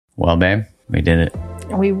Well, babe, we did it.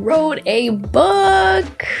 We wrote a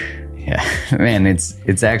book. Yeah, man,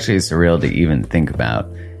 it's actually surreal to even think about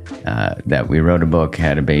that we wrote a book,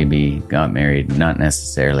 had a baby, got married, not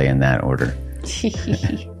necessarily in that order.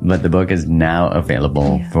 But the book is now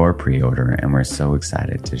available for pre-order, and we're so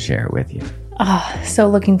excited to share it with you. Oh, so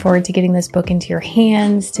looking forward to getting this book into your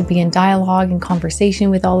hands, to be in dialogue and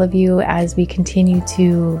conversation with all of you as we continue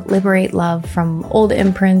to liberate love from old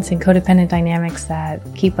imprints and codependent dynamics that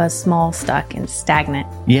keep us small, stuck, and stagnant.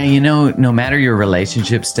 Yeah, no matter your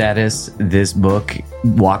relationship status, this book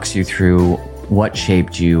walks you through what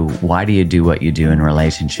shaped you, why do you do what you do in a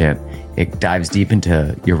relationship. It dives deep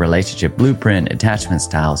into your relationship blueprint, attachment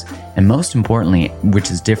styles, and most importantly,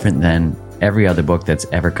 which is different than every other book that's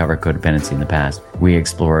ever covered codependency in the past, we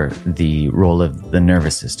explore the role of the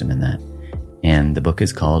nervous system in that. And the book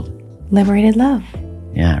is called Liberated Love.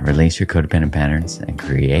 Yeah, release your codependent patterns and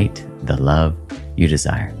create the love you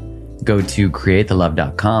desire. Go to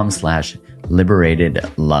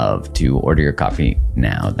createthelove.com/liberatedlove to order your copy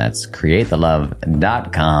now. That's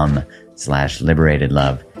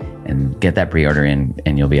createthelove.com/liberatedlove. And get that pre-order in,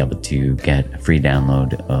 and you'll be able to get a free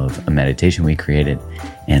download of a meditation we created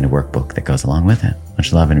and a workbook that goes along with it.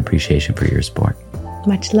 Much love and appreciation for your support.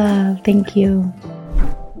 Much love. Thank you.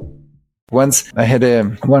 Once I had a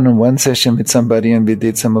one-on-one session with somebody and we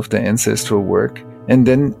did some of the ancestral work. And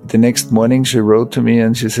then the next morning she wrote to me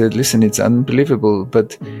and she said, listen, it's unbelievable,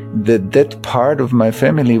 but that part of my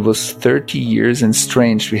family was 30 years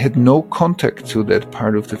estranged. We had no contact to that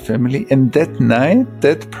part of the family. And that night,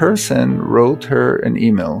 that person wrote her an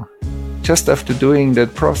email just after doing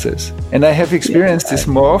that process. And I have experienced this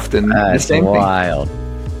more often. That's the same wild. thing.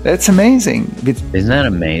 That's amazing. Isn't that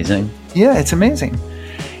amazing? Yeah, it's amazing.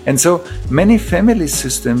 And so many family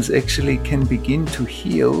systems actually can begin to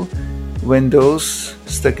heal when those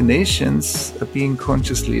stagnations are being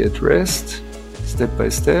consciously addressed step by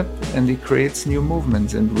step, and it creates new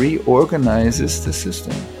movements and reorganizes the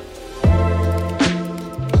system.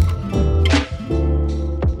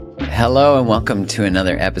 Hello and welcome to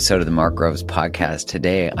another episode of the Mark Groves podcast.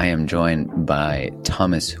 Today I am joined by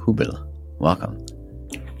Thomas Hübl. Welcome.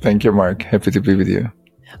 Thank you, Mark. Happy to be with you.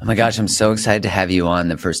 Oh my gosh, I'm so excited to have you on.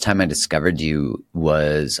 The first time I discovered you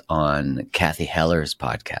was on Kathy Heller's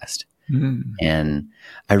podcast. And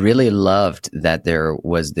I really loved that there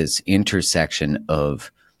was this intersection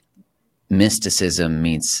of mysticism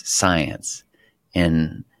meets science.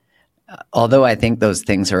 And although I think those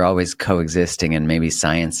things are always coexisting, and maybe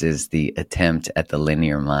science is the attempt at the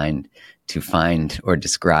linear mind to find or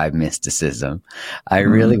describe mysticism, I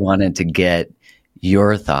really wanted to get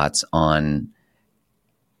your thoughts on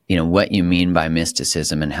what you mean by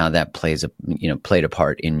mysticism and how that played a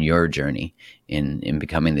part in your journey in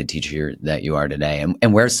becoming the teacher that you are today,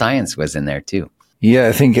 and where science was in there too. Yeah,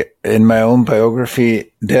 I think in my own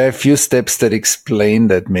biography, there are a few steps that explain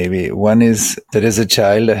that maybe. One is that as a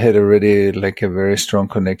child, I had already like a very strong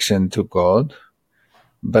connection to God,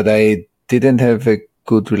 but I didn't have a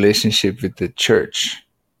good relationship with the church.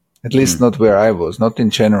 At least not where I was, not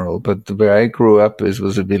in general, but where I grew up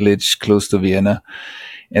was a village close to Vienna.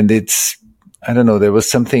 And I don't know, there was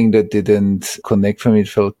something that didn't connect for me. It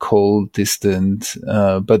felt cold, distant,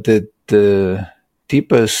 but the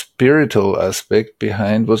deeper spiritual aspect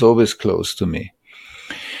behind was always close to me.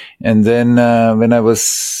 And then when I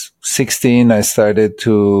was 16, I started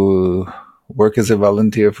to work as a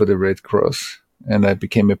volunteer for the Red Cross. And I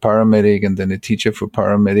became a paramedic and then a teacher for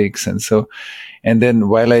paramedics. And then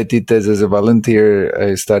while I did this as a volunteer,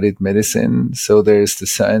 I studied medicine. So there's the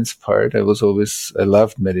science part. I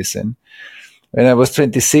loved medicine. When I was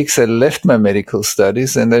 26, I left my medical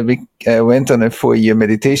studies and I went on a 4-year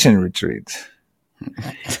meditation retreat.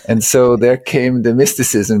 And so there came the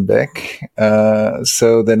mysticism back.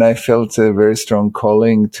 So then I felt a very strong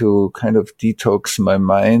calling to kind of detox my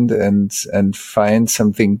mind and find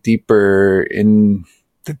something deeper in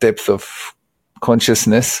the depth of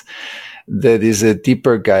consciousness that is a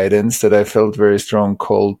deeper guidance that I felt very strong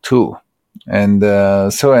call to. And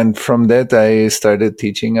from that I started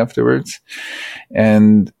teaching afterwards.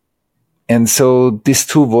 And so these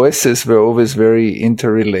two voices were always very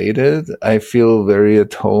interrelated. I feel very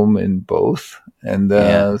at home in both. And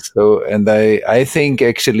I think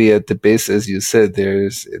actually at the base, as you said, there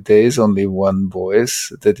is only one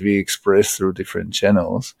voice that we express through different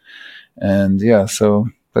channels. And so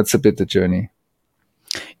that's a bit the journey.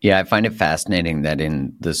 Yeah, I find it fascinating that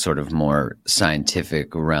in the sort of more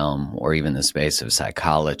scientific realm, or even the space of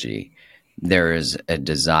psychology, there is a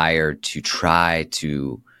desire to try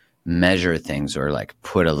to measure things or like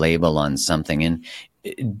put a label on something. And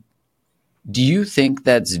Do you think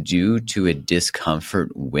that's due to a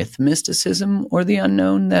discomfort with mysticism or the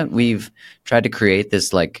unknown, that we've tried to create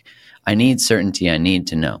this, like, I need certainty, I need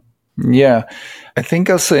to know? Yeah, I think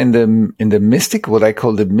also in the mystic, what I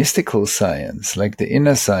call the mystical science, like the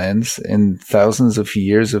inner science, in thousands of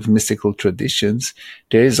years of mystical traditions,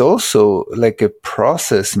 there is also like a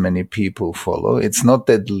process many people follow. It's not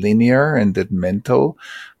that linear and that mental,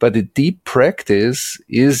 but a deep practice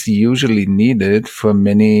is usually needed for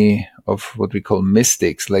many of what we call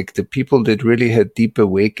mystics, like the people that really had deep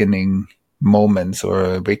awakening moments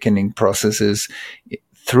or awakening processes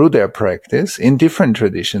through their practice in different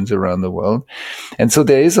traditions around the world. And so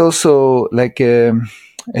there is also like a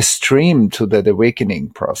stream to that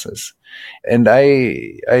awakening process. And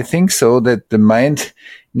I think so that the mind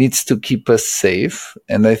needs to keep us safe.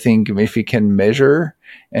 And I think if we can measure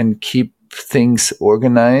and keep things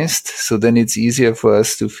organized, so then it's easier for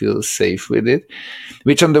us to feel safe with it,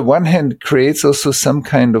 which on the one hand creates also some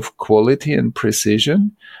kind of quality and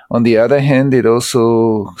precision. On the other hand, it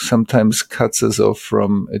also sometimes cuts us off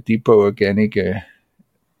from a deeper organic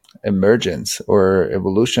emergence or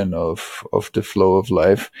evolution of the flow of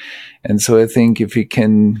life. And so I think if we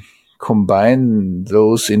can combine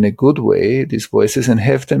those in a good way, these voices, and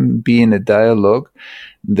have them be in a dialogue,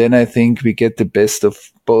 then I think we get the best of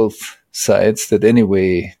both sides. That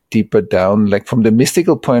anyway, deeper down, like from the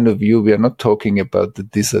mystical point of view, we are not talking about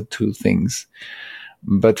that these are two things,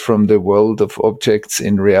 but from the world of objects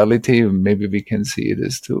in reality, maybe we can see it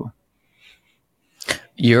as two.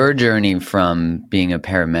 Your journey from being a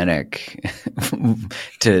paramedic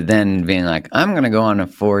to then being like, I'm going to go on a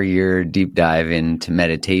 4-year deep dive into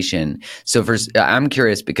meditation. So I'm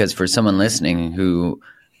curious, because for someone listening who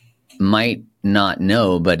might not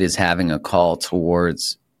know, but is having a call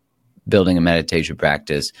towards building a meditation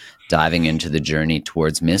practice, diving into the journey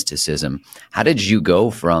towards mysticism, how did you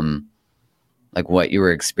go from like what you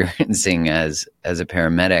were experiencing as a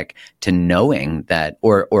paramedic to knowing that,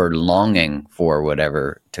 or longing for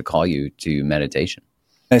whatever to call you to meditation?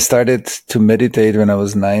 I started to meditate when I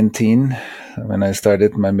was 19. When I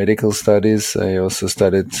started my medical studies, I also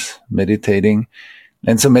started meditating.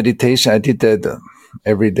 And so meditation, I did that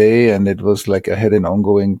every day. And it was like I had an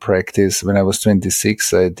ongoing practice. When I was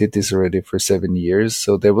 26, I did this already for 7 years.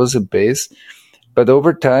 So there was a base. But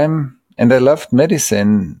over time, and I loved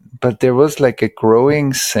medicine, but there was like a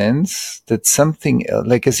growing sense that something,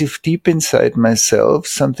 like as if deep inside myself,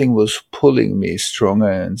 something was pulling me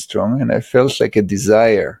stronger and stronger. And I felt like a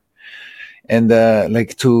desire and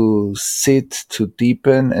like to sit, to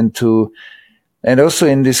deepen and also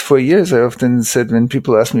in these 4 years, I often said when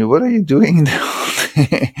people ask me, what are you doing the whole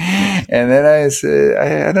day? And then I say,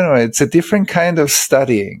 I don't know, it's a different kind of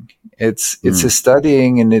studying. It's a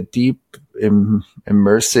studying in a deep,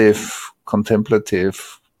 immersive,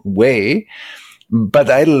 contemplative way. But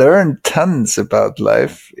I learned tons about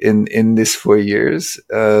life in these 4 years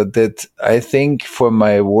that I think for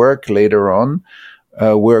my work later on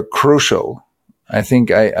were crucial. I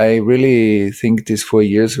think I really think these 4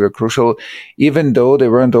 years were crucial, even though they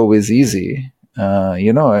weren't always easy. I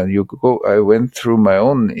went through my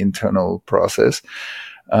own internal process.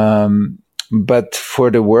 But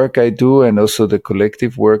for the work I do and also the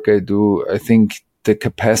collective work I do, I think the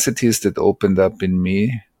capacities that opened up in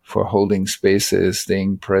me for holding spaces,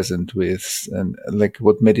 staying present with, and like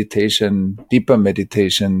what meditation, deeper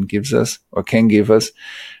meditation gives us or can give us,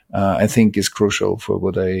 I think is crucial for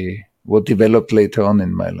what developed later on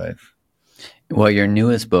in my life. Well, your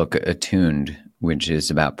newest book, Attuned, which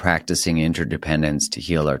is about practicing interdependence to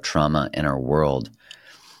heal our trauma and our world.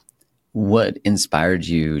 What inspired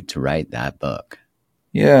you to write that book?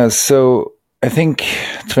 Yeah, so I think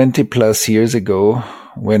 20 plus years ago,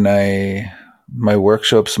 when my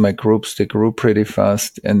workshops, my groups, they grew pretty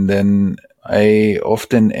fast. And then I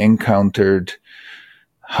often encountered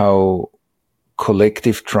how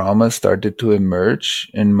collective trauma started to emerge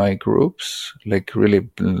in my groups, like really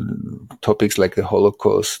topics like the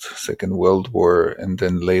Holocaust, Second World War, and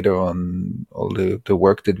then later on all the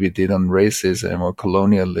work that we did on racism or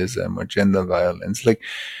colonialism or gender violence,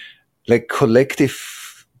 like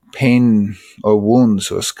collective pain or wounds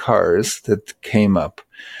or scars that came up.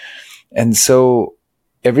 And so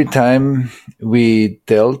every time we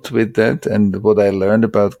dealt with that, and what I learned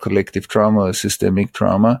about collective trauma or systemic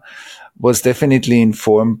trauma was definitely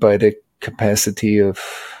informed by the capacity of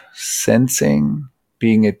sensing,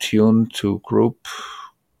 being attuned to group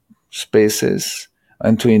spaces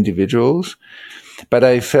and to individuals. But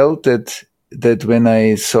I felt that when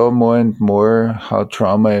I saw more and more how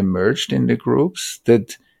trauma emerged in the groups,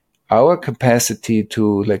 that our capacity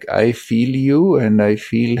to, like, I feel you and I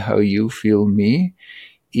feel how you feel me,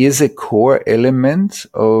 is a core element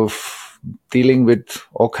of dealing with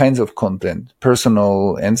all kinds of content,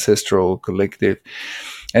 personal, ancestral, collective.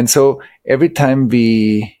 And so every time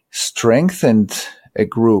we strengthened a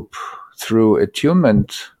group through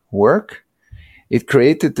attunement work, it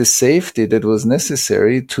created the safety that was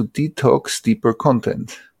necessary to detox deeper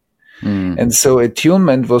content. And so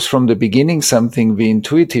attunement was from the beginning something we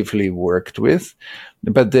intuitively worked with.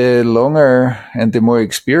 But the longer and the more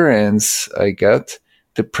experience I got,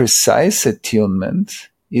 the precise attunement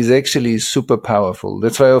is actually super powerful.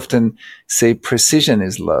 That's why I often say precision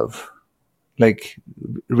is love. Like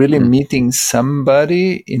really meeting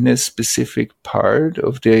somebody in a specific part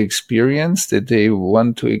of their experience that they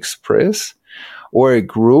want to express, or a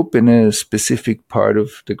group in a specific part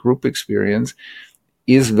of the group experience,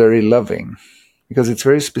 is very loving because it's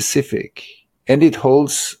very specific and it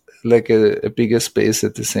holds like a bigger space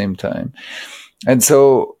at the same time. And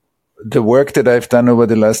so the work that I've done over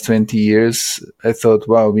the last 20 years, I thought,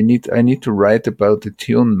 wow, I need to write about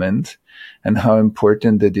attunement and how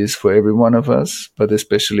important it is for every one of us, but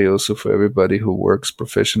especially also for everybody who works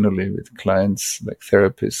professionally with clients like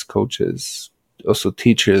therapists, coaches, also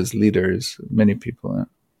teachers, leaders, many people. Yeah.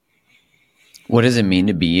 What does it mean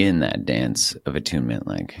to be in that dance of attunement?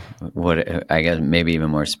 Like, what, I guess maybe even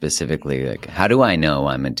more specifically, like, how do I know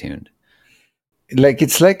I'm attuned? Like,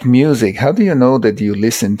 it's like music. How do you know that you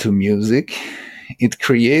listen to music? It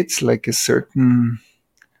creates like a certain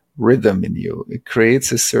rhythm in you. It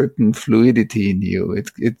creates a certain fluidity in you.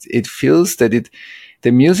 It feels that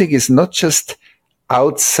the music is not just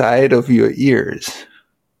outside of your ears.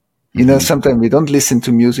 You know, sometimes we don't listen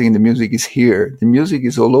to music and the music is here. The music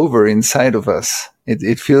is all over inside of us.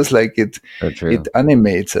 It feels like it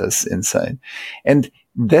animates us inside. And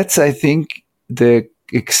that's, I think, the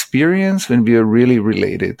experience when we are really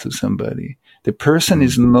related to somebody. The person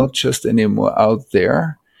is not just anymore out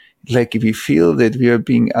there. Like we feel that we are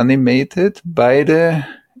being animated by the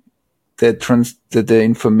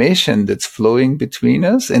information that's flowing between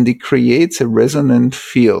us, and it creates a resonant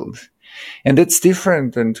field. And that's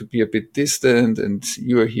different than to be a bit distant and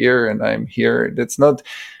you're here and I'm here. That's not,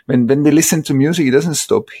 when we listen to music, it doesn't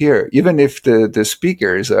stop here, even if the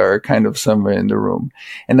speakers are kind of somewhere in the room.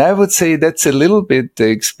 And I would say that's a little bit the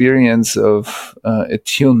experience of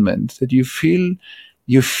attunement, that you feel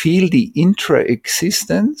the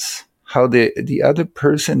intra-existence, how the other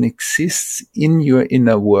person exists in your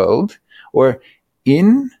inner world or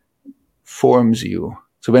informs you.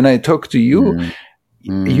 So when I talk to you,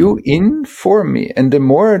 you inform me. And the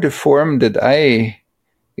more the form that I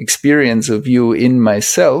experience of you in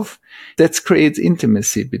myself, that creates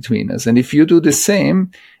intimacy between us. And if you do the same,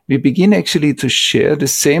 we begin actually to share the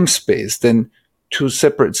same space than two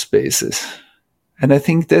separate spaces. And I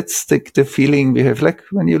think that's the feeling we have, like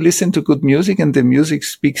when you listen to good music and the music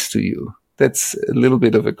speaks to you. That's a little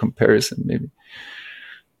bit of a comparison, maybe.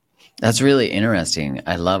 That's really interesting.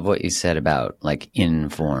 I love what you said about like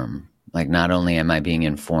inform. Like, not only am I being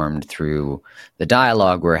informed through the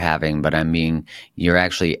dialogue we're having, but you're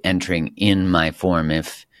actually entering in my form.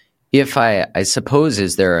 If I suppose,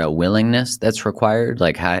 is there a willingness that's required?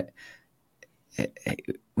 Like,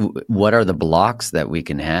 what are the blocks that we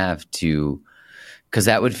can have to, because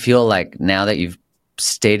that would feel like, now that you've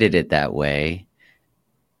stated it that way,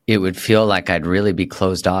 it would feel like I'd really be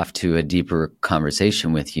closed off to a deeper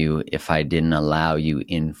conversation with you if I didn't allow you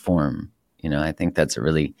in form. You know, I think that's a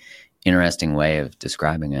really interesting way of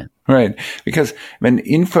describing it. Right. Because when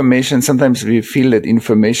information, sometimes we feel that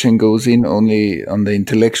information goes in only on the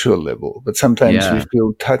intellectual level, but sometimes we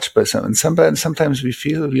feel touched by someone. Sometimes we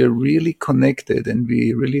feel we are really connected and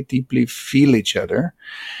we really deeply feel each other.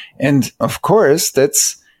 And of course,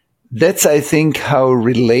 that's I think how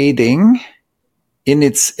relating in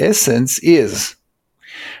its essence is.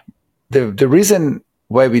 The reason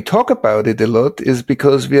why we talk about it a lot is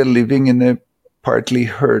because we are living in a partly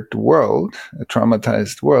hurt world, a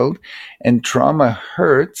traumatized world, and trauma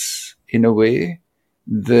hurts, in a way,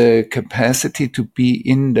 the capacity to be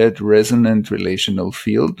in that resonant relational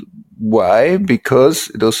field. Why? Because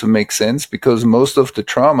it also makes sense, because most of the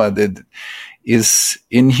trauma that is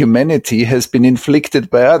in humanity has been inflicted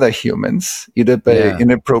by other humans, either by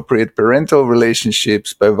inappropriate parental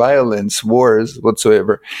relationships, by violence, wars,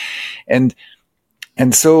 whatsoever. And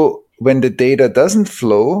so when the data doesn't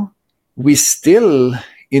flow, we still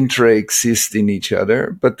intra-exist in each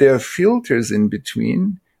other, but there are filters in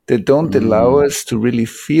between that don't allow us to really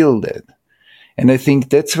feel that. And I think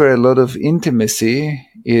that's where a lot of intimacy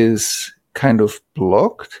is kind of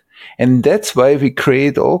blocked. And that's why we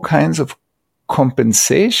create all kinds of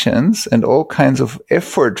compensations and all kinds of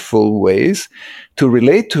effortful ways to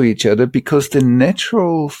relate to each other because the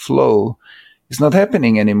natural flow is not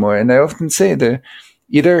happening anymore. And I often say that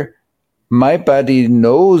either my body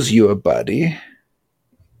knows your body,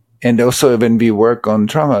 and also when we work on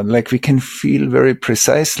trauma, like we can feel very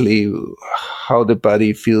precisely how the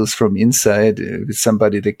body feels from inside with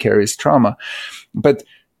somebody that carries trauma. But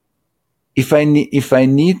if I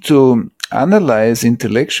need to analyze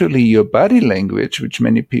intellectually your body language, which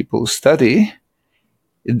many people study,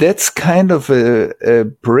 that's kind of a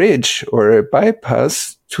bridge or a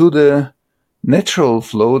bypass to the natural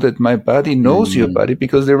flow that my body knows your body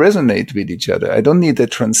because they resonate with each other. I don't need a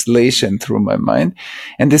translation through my mind.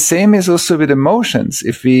 And the same is also with emotions.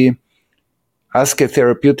 If we ask a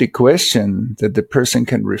therapeutic question that the person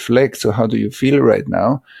can reflect, so how do you feel right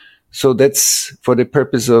now? So that's for the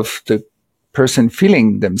purpose of the person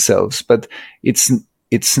feeling themselves, but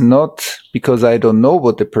it's not because I don't know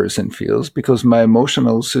what the person feels, because my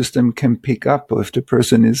emotional system can pick up if the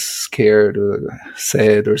person is scared or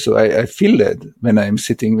sad or so. I feel that when I'm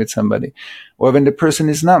sitting with somebody. Or when the person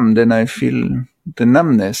is numb, then I feel the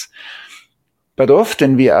numbness. But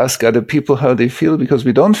often we ask other people how they feel because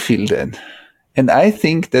we don't feel that. And I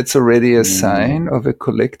think that's already a sign of a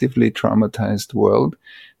collectively traumatized world,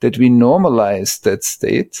 that we normalize that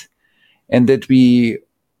state and that we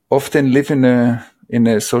often live in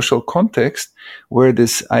a social context where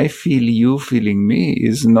this I feel you feeling me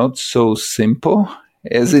is not so simple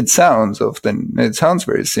as it sounds often. It sounds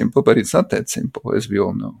very simple, but it's not that simple, as we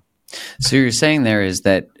all know. So you're saying there is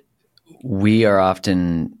that we are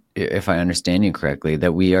often, if I understand you correctly,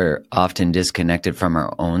 that we are often disconnected from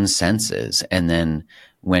our own senses. And then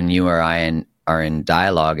when you or I are in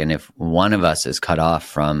dialogue, and if one of us is cut off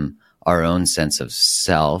from our own sense of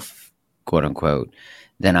self, quote unquote,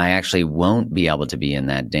 then I actually won't be able to be in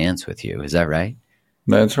that dance with you. Is that right?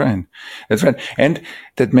 That's right. That's right. And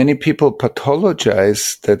that many people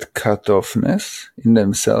pathologize that cut-offness in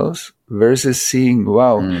themselves versus seeing,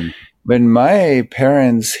 wow, when my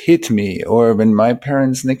parents hit me or when my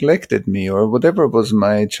parents neglected me or whatever was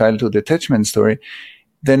my childhood attachment story,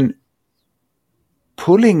 then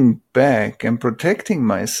pulling back and protecting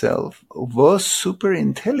myself was super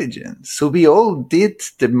intelligent. So we all did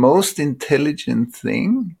the most intelligent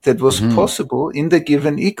thing that was possible in the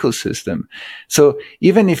given ecosystem. So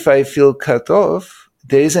even if I feel cut off,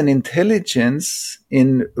 there is an intelligence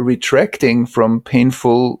in retracting from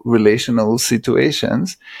painful relational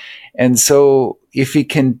situations. And so if we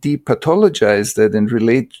can depathologize that and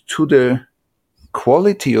relate to the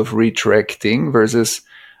quality of retracting versus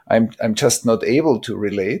I'm just not able to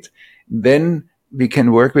relate, then we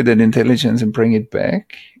can work with that intelligence and bring it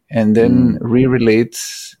back and then re-relate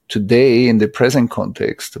today in the present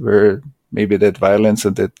context where maybe that violence or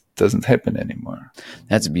that doesn't happen anymore.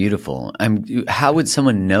 That's beautiful. How would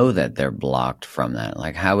someone know that they're blocked from that?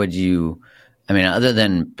 Like, how would you, I mean, other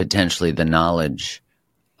than potentially the knowledge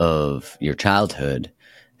of your childhood,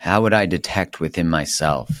 how would I detect within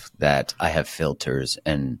myself that I have filters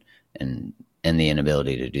and the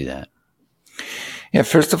inability to do that? Yeah,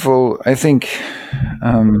 first of all, I think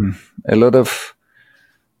a lot of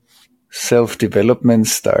self-development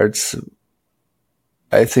starts,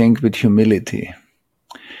 I think, with humility.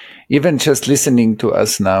 Even just listening to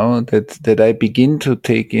us now, that I begin to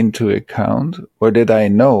take into account, or that I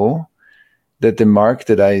know that the mark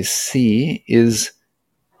that I see is,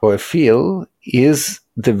 or feel, is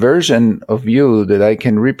the version of you that I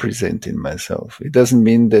can represent in myself. It doesn't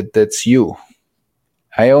mean that that's you.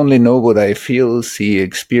 I only know what I feel, see,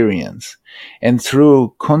 experience. And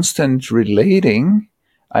through constant relating,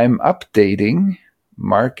 I'm updating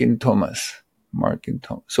Mark and Thomas.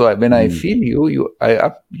 So when I feel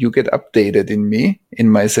you get updated in me, in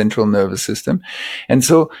my central nervous system. And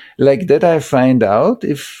so like that, I find out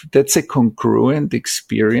if that's a congruent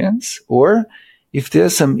experience or if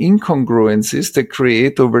there's some incongruencies that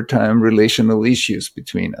create over time relational issues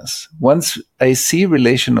between us. Once I see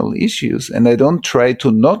relational issues and I don't try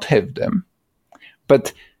to not have them,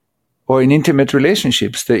 or in intimate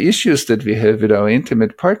relationships, the issues that we have with our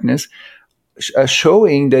intimate partners are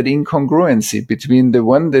showing that incongruency between the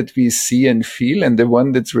one that we see and feel and the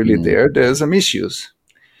one that's really there. There are some issues.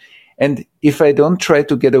 And if I don't try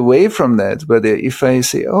to get away from that, but if I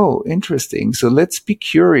say, oh, interesting, so let's be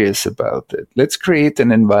curious about it. Let's create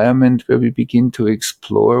an environment where we begin to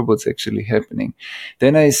explore what's actually happening.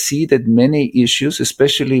 Then I see that many issues,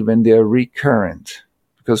 especially when they are recurrent,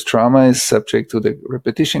 because trauma is subject to the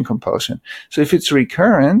repetition compulsion. So if it's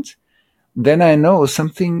recurrent, then I know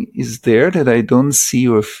something is there that I don't see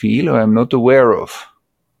or feel or I'm not aware of,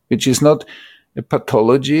 which is not a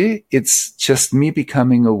pathology. It's just me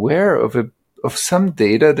becoming aware of some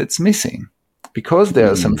data that's missing, because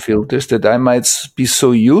there are some filters that I might be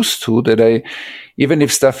so used to that even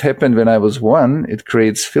if stuff happened when I was 1, it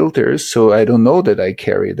creates filters. So I don't know that I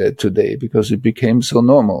carry that today because it became so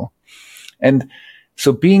normal. And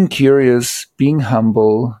so being curious, being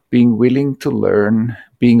humble, being willing to learn,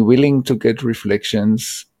 being willing to get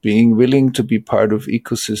reflections, being willing to be part of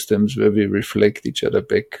ecosystems where we reflect each other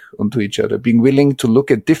back onto each other, being willing to look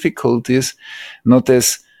at difficulties, not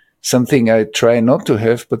as something I try not to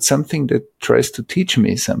have, but something that tries to teach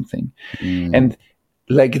me something. And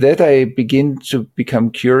like that, I begin to become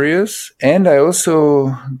curious, and I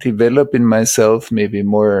also develop in myself maybe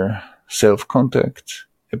more self-contact,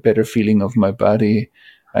 a better feeling of my body.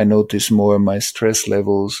 I notice more my stress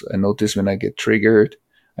levels. I notice when I get triggered.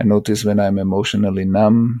 I notice when I'm emotionally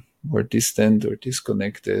numb or distant or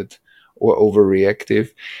disconnected or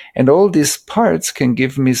overreactive. And all these parts can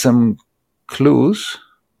give me some clues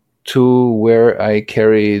to where I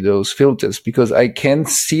carry those filters, because I can't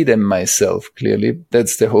see them myself clearly.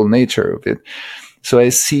 That's the whole nature of it. So I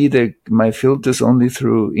see my filters only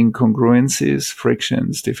through incongruencies,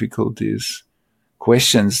 frictions, difficulties,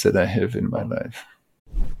 questions that I have in my life.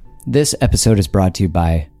 This episode is brought to you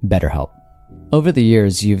by BetterHelp. Over the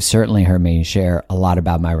years, you've certainly heard me share a lot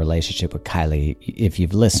about my relationship with Kylie. If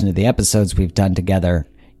you've listened to the episodes we've done together,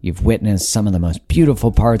 you've witnessed some of the most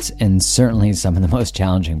beautiful parts and certainly some of the most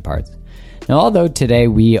challenging parts. Now, although today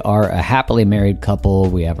we are a happily married couple,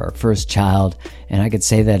 we have our first child, and I could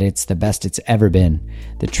say that it's the best it's ever been,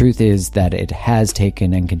 the truth is that it has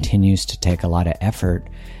taken and continues to take a lot of effort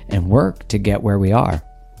and work to get where we are.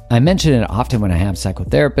 I mention it often when I have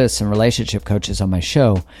psychotherapists and relationship coaches on my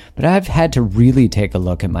show, but I've had to really take a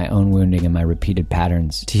look at my own wounding and my repeated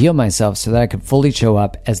patterns to heal myself so that I could fully show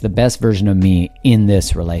up as the best version of me in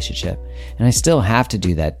this relationship. And I still have to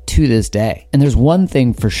do that to this day. And there's one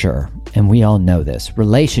thing for sure, and we all know this: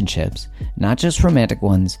 relationships, not just romantic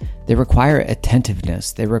ones, they require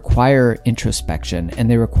attentiveness, they require introspection,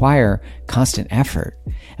 and they require constant effort.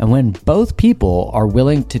 And when both people are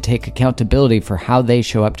willing to take accountability for how they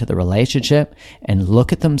show up to the relationship and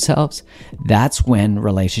look at themselves, that's when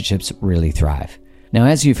relationships really thrive. Now,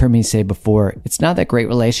 as you've heard me say before, it's not that great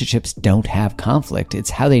relationships don't have conflict. It's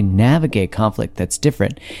how they navigate conflict that's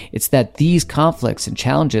different. It's that these conflicts and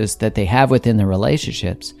challenges that they have within their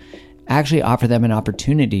relationships actually offer them an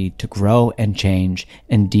opportunity to grow and change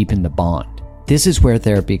and deepen the bond. This is where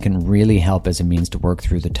therapy can really help as a means to work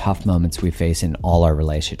through the tough moments we face in all our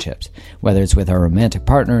relationships, whether it's with our romantic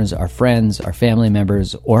partners, our friends, our family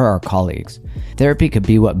members, or our colleagues. Therapy could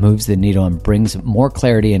be what moves the needle and brings more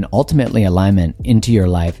clarity and ultimately alignment into your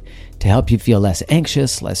life to help you feel less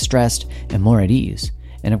anxious, less stressed, and more at ease.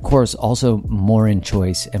 And of course, also more in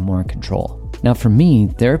choice and more in control. Now, for me,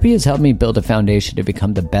 therapy has helped me build a foundation to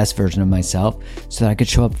become the best version of myself so that I could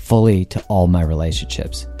show up fully to all my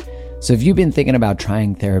relationships. So if you've been thinking about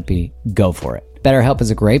trying therapy, go for it. BetterHelp is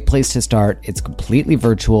a great place to start. It's completely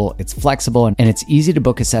virtual, it's flexible, and it's easy to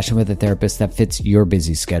book a session with a therapist that fits your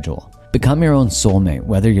busy schedule. Become your own soulmate,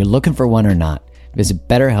 whether you're looking for one or not. Visit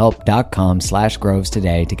betterhelp.com/groves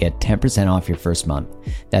today to get 10% off your first month.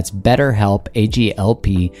 That's BetterHelp,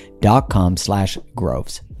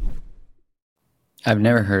 HELP.com/groves. I've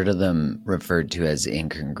never heard of them referred to as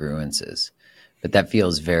incongruences, but that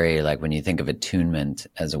feels very like when you think of attunement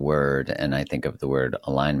as a word, and I think of the word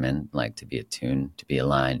alignment, like to be attuned, to be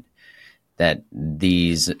aligned, that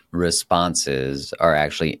these responses are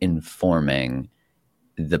actually informing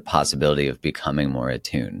the possibility of becoming more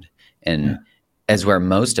attuned. And as where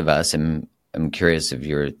most of us, and I'm curious of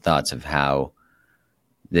your thoughts of how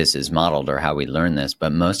this is modeled or how we learn this,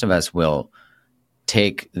 but most of us will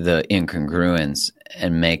take the incongruence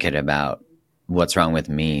and make it about what's wrong with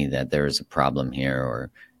me, that there is a problem here,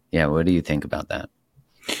 or what do you think about that?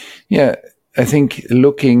 Yeah, I think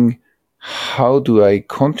looking, how do I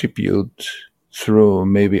contribute through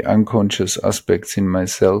maybe unconscious aspects in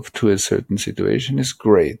myself to a certain situation is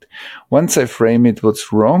great. Once I frame it,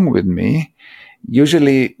 what's wrong with me,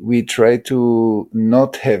 usually we try to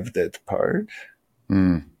not have that part.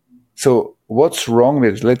 So what's wrong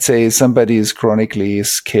with, let's say somebody is chronically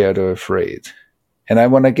scared or afraid, and I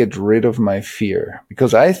want to get rid of my fear,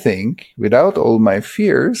 because I think without all my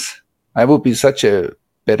fears, I would be such a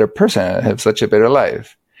better person. I have such a better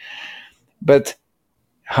life. But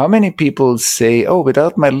how many people say, oh,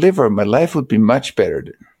 without my liver, my life would be much better?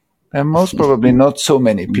 And most probably not so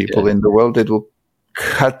many people in the world that will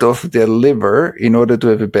cut off their liver in order to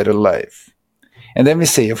have a better life. And then we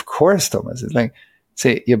say, of course, Thomas. It's like,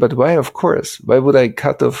 say, yeah, but why of course? Why would I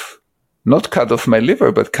cut off not cut off my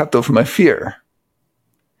liver, but cut off my fear.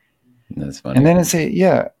 That's funny. And then I say,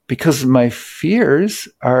 yeah, because my fears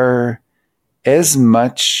are as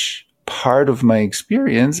much part of my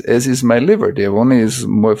experience as is my liver. The one is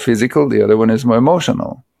more physical, the other one is more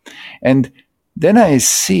emotional. And then I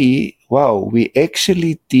see, wow, we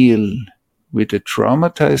actually deal with the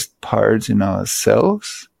traumatized parts in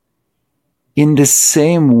ourselves in the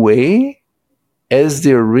same way as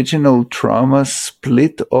the original trauma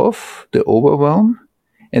split off the overwhelm.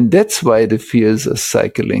 And that's why the fears are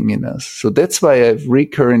cycling in us. So that's why I have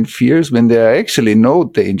recurrent fears when there are actually no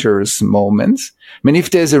dangerous moments. I mean,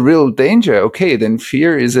 if there's a real danger, okay, then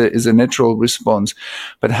fear is a natural response.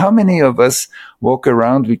 But how many of us walk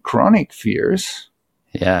around with chronic fears?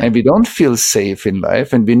 Yeah. And we don't feel safe in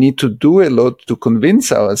life, and we need to do a lot to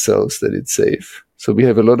convince ourselves that it's safe. So we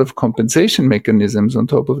have a lot of compensation mechanisms on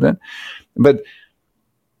top of that. But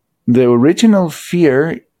the original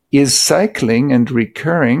fear is cycling and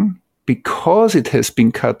recurring because it has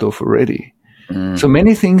been cut off already. So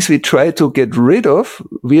many things we try to get rid of,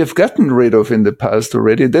 we have gotten rid of in the past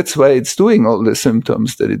already. That's why it's doing all the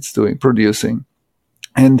symptoms that it's producing.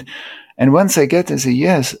 And once I get to say,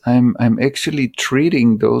 yes, I'm actually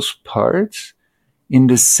treating those parts in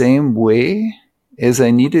the same way as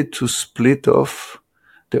I needed to split off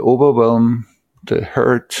the overwhelm, the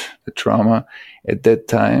hurt, the trauma at that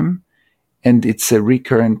time. And it's a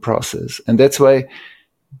recurrent process. And that's why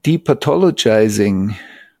depathologizing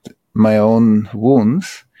my own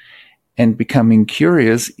wounds and becoming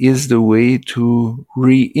curious is the way to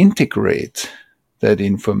reintegrate that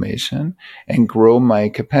information and grow my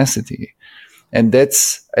capacity. And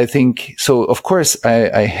that's, I think, so of course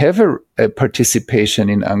I have a participation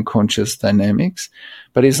in unconscious dynamics,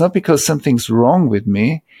 but it's not because something's wrong with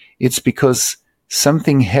me. It's because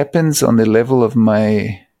something happens on the level of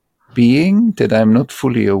my being that I'm not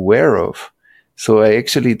fully aware of. So I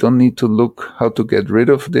actually don't need to look how to get rid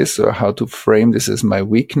of this or how to frame this as my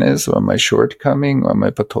weakness or my shortcoming or my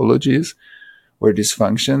pathologies or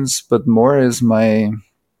dysfunctions, but more as my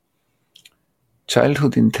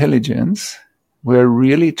childhood intelligence, where I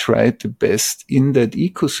really tried the best in that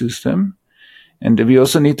ecosystem. And we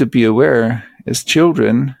also need to be aware as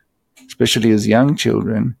children, especially as young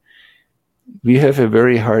children, we have a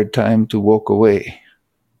very hard time to walk away.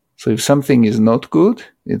 So if something is not good,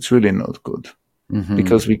 it's really not good.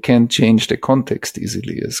 Because we can't change the context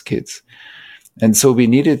easily as kids. And so we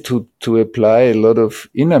needed to apply a lot of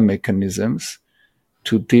inner mechanisms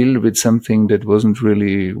to deal with something that wasn't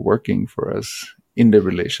really working for us in the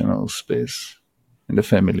relational space, in the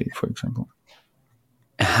family, for example.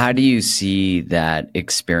 How do you see that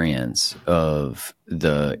experience of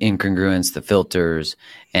the incongruence, the filters,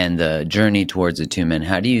 and the journey towards attunement?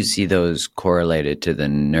 How do you see those correlated to the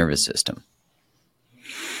nervous system?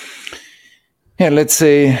 Yeah, let's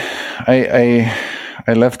say I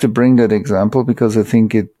love to bring that example because I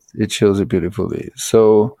think it shows it beautifully.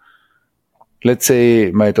 So let's say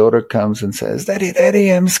my daughter comes and says,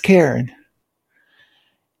 Daddy, I'm scared.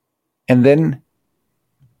 And then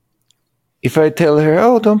if I tell her,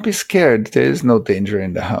 oh, don't be scared, there is no danger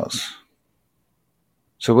in the house.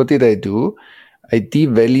 So what did I do? I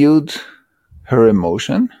devalued her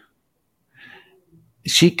emotion.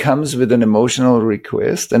 She comes with an emotional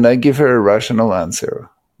request and I give her a rational answer.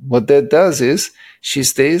 What that does is she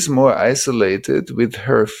stays more isolated with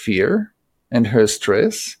her fear and her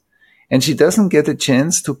stress, and she doesn't get a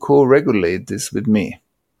chance to co-regulate this with me.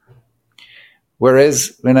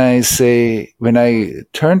 Whereas when I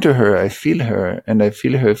turn to her, I feel her and I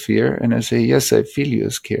feel her fear and I say, yes, I feel you're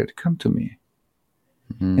scared. Come to me.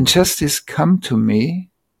 And just this come to me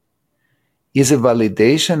is a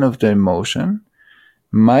validation of the emotion.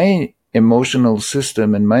 My emotional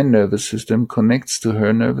system and my nervous system connects to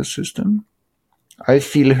her nervous system. I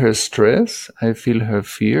feel her stress. I feel her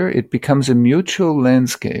fear. It becomes a mutual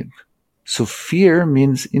landscape. So fear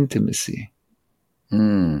means intimacy.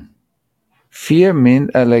 Fear means,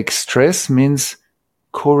 stress means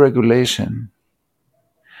co-regulation.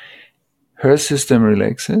 Her system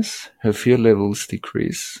relaxes, her fear levels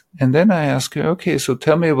decrease. And then I ask her, okay, so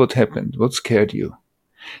tell me what happened. What scared you?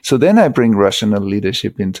 So then I bring rational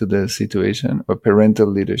leadership into the situation, or parental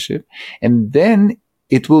leadership. And then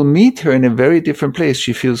it will meet her in a very different place.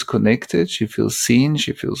 She feels connected. She feels seen.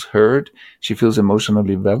 She feels heard. She feels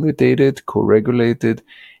emotionally validated, co-regulated.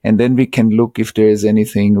 And then we can look if there is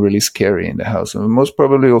anything really scary in the house. And most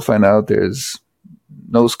probably we'll find out there's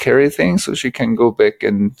no scary thing, so she can go back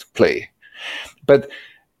and play. But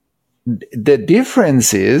the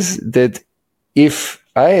difference is that if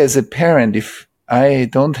I, as a parent, if I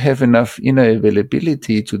don't have enough inner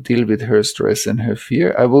availability to deal with her stress and her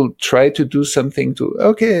fear, I will try to do something to,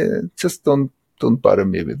 okay, just don't bother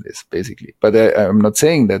me with this, basically. But I'm not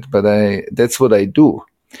saying that, but that's what I do.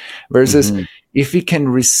 Versus if we can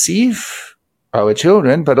receive our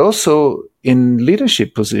children, but also in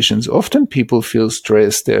leadership positions, often people feel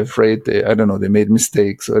stressed, they're afraid, they made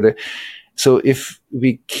mistakes, so if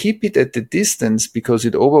we keep it at the distance because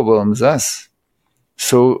it overwhelms us,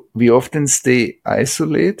 so we often stay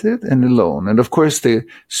isolated and alone. And of course, the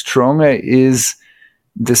stronger is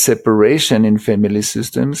the separation in family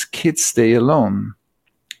systems, kids stay alone.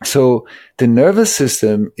 So the nervous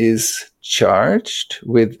system is charged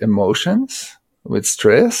with emotions, with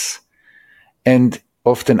stress, and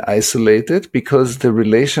often isolated because the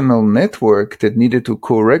relational network that needed to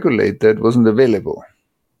co-regulate that wasn't available.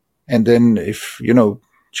 And then if,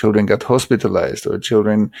 children got hospitalized or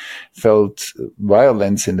children felt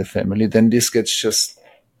violence in the family, then this gets just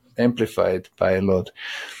amplified by a lot.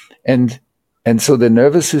 And so the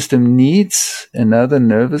nervous system needs another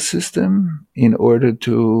nervous system in order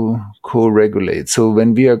to co-regulate. So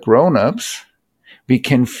when we are grown-ups, we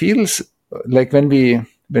can feel like when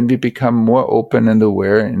we become more open and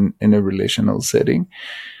aware in a relational setting,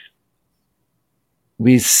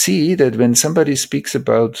 we see that when somebody speaks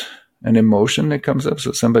about an emotion that comes up,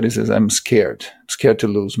 so somebody says, I'm scared to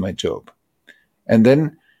lose my job. And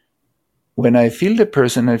then when I feel the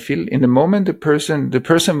person, I feel in the moment the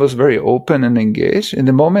person was very open and engaged. In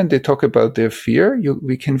the moment they talk about their fear,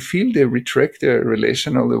 we can feel they retract their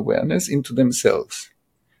relational awareness into themselves.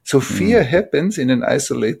 So fear happens in an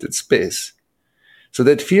isolated space. So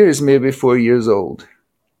that fear is maybe 4 years old,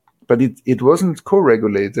 but it wasn't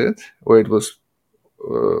co-regulated, or it was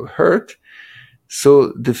hurt.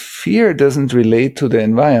 So the fear doesn't relate to the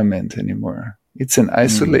environment anymore. It's an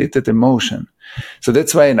isolated emotion. So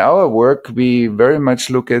that's why in our work, we very much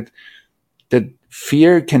look at that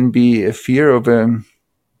fear can be a fear of a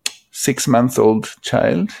 6-month-old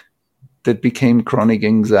child that became chronic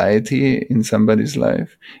anxiety in somebody's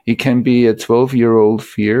life. It can be a 12-year-old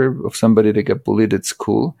fear of somebody that got bullied at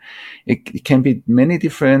school. It can be many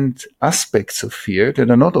different aspects of fear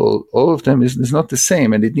that are not all of them is not the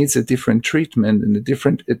same, and it needs a different treatment and a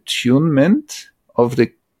different attunement of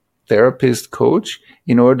the therapist coach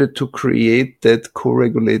in order to create that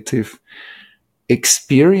co-regulative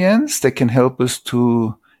experience that can help us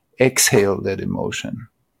to exhale that emotion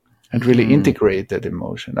and really integrate that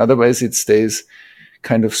emotion. Otherwise, it stays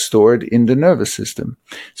kind of stored in the nervous system.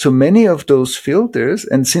 So many of those filters,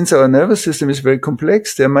 and since our nervous system is very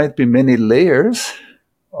complex, there might be many layers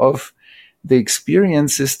of the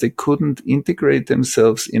experiences that couldn't integrate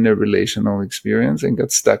themselves in a relational experience and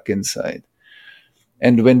got stuck inside.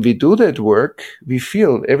 And when we do that work, we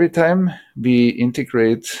feel every time we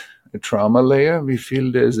integrate a trauma layer, we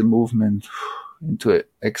feel there's a movement into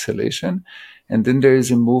exhalation. And then there is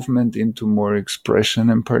a movement into more expression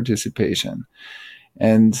and participation.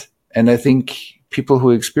 And I think people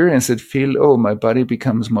who experience it feel, oh, my body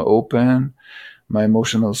becomes more open, my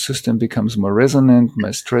emotional system becomes more resonant,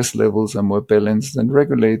 my stress levels are more balanced and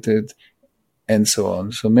regulated, and so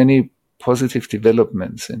on. So many positive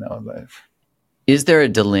developments in our life. Is there a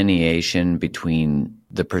delineation between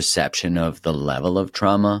the perception of the level of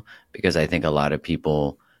trauma? Because I think a lot of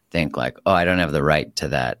people think like, oh, I don't have the right to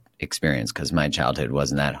that experience because my childhood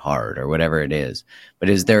wasn't that hard or whatever it is. But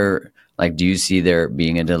is there, like, do you see there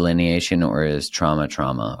being a delineation, or is trauma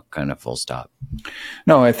kind of full stop?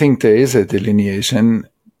 No, I think there is a delineation,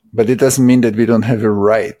 but it doesn't mean that we don't have a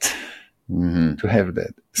right to have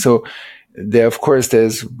that. So there, of course,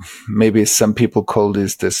 there's maybe some people call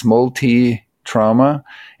this the small t trauma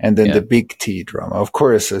and then the big T trauma. Of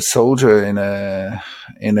course, a soldier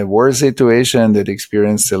in a war situation that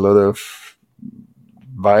experienced a lot of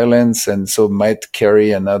violence and so might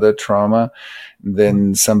carry another trauma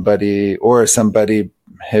than somebody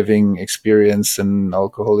having experienced an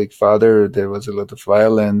alcoholic father. There was a lot of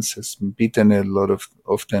violence, has been beaten a lot of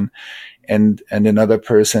often, and another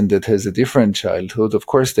person that has a different childhood. Of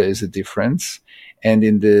course, there is a difference, and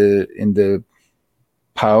in the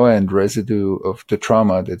power and residue of the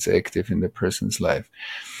trauma that's active in the person's life.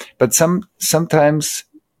 But sometimes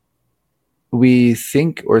we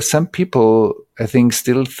think, or some people, I think,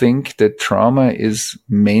 still think that trauma is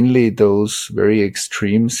mainly those very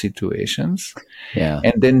extreme situations. Yeah.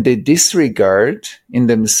 And then they disregard in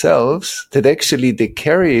themselves that actually they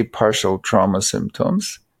carry partial trauma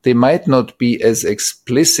symptoms. They might not be as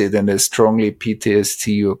explicit and as strongly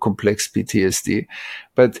PTSD or complex PTSD,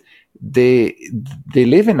 but they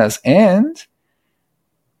live in us. And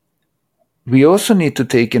we also need to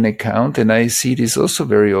take in account, and I see this also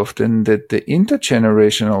very often, that the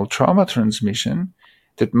intergenerational trauma transmission,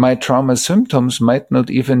 that my trauma symptoms might not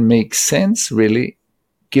even make sense really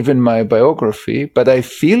given my biography, but I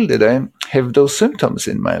feel that I have those symptoms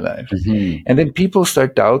in my life. Mm-hmm. And then people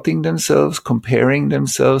start doubting themselves, comparing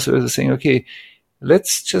themselves, or saying, okay,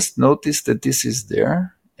 let's just notice that this is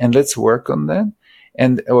there and let's work on that,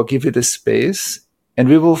 and or give it a space, and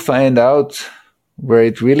we will find out where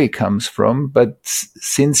it really comes from. But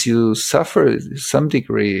since you suffer to some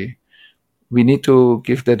degree, we need to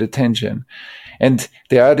give that attention. And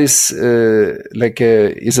there are this,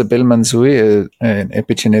 Isabel Manzui, an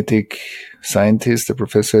epigenetic scientist, a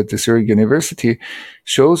professor at the Zurich University,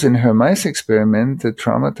 shows in her mice experiment that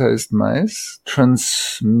traumatized mice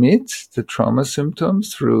transmit the trauma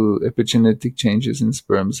symptoms through epigenetic changes in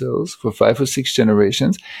sperm cells for 5 or 6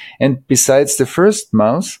 generations. And besides the first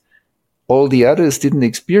mouse, all the others didn't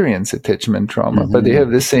experience attachment trauma, but they have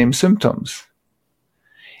the same symptoms.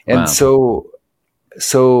 And so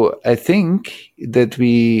I think that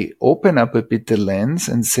we open up a bit the lens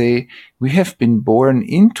and say, we have been born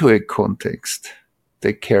into a context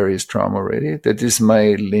that carries trauma already. That is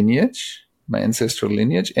my lineage, my ancestral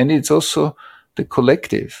lineage. And it's also the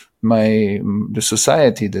collective, the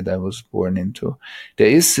society that I was born into. There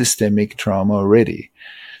is systemic trauma already.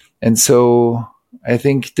 And so I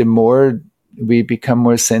think the more we become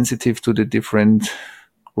more sensitive to the different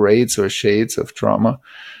grades or shades of trauma,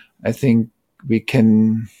 I think we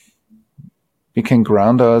can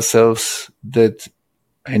ground ourselves that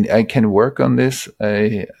I can work on this.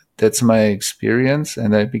 That's my experience,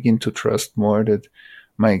 and I begin to trust more that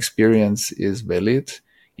my experience is valid,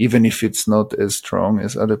 even if it's not as strong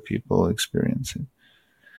as other people experience it.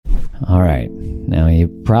 All right. Now, you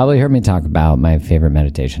probably heard me talk about my favorite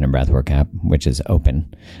meditation and breathwork app, which is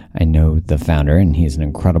Open. I know the founder, and he's an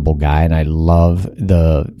incredible guy, and I love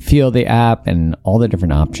the feel of the app and all the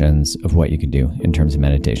different options of what you can do in terms of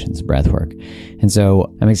meditations, breathwork. And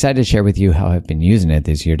so I'm excited to share with you how I've been using it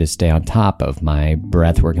this year to stay on top of my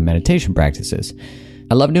breathwork and meditation practices.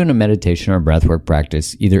 I love doing a meditation or breathwork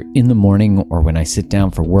practice either in the morning or when I sit down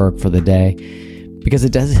for work for the day, because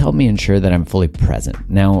it does help me ensure that I'm fully present.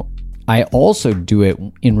 Now, I also do it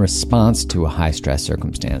in response to a high stress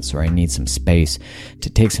circumstance, or I need some space to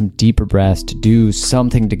take some deeper breaths, to do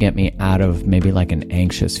something to get me out of maybe like an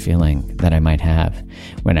anxious feeling that I might have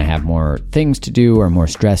when I have more things to do or more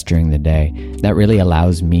stress during the day. That really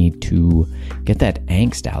allows me to get that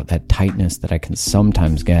angst out, that tightness that I can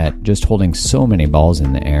sometimes get just holding so many balls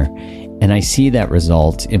in the air. And I see that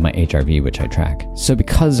result in my HRV, which I track. So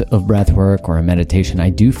because of breath work or a meditation,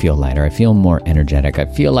 I do feel lighter. I feel more energetic. I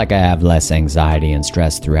feel like I have less anxiety and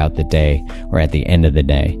stress throughout the day or at the end of the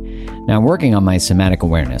day. Now, I'm working on my somatic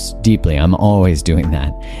awareness deeply. I'm always doing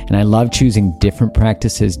that. And I love choosing different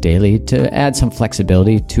practices daily to add some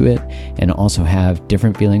flexibility to it and also have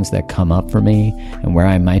different feelings that come up for me and where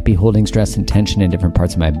I might be holding stress and tension in different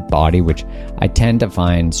parts of my body, which I tend to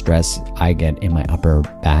find stress I get in my upper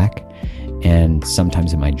back and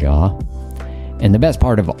sometimes in my jaw. And the best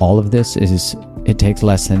part of all of this is it takes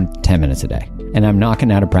less than 10 minutes a day. And I'm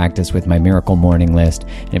knocking out a practice with my Miracle Morning List.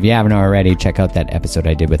 And if you haven't already, check out that episode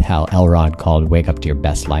I did with Hal Elrod called Wake Up to Your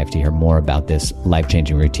Best Life to hear more about this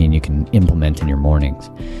life-changing routine you can implement in your mornings.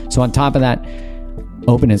 So on top of that,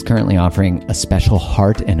 Open is currently offering a special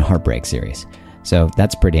Heart and Heartbreak series. So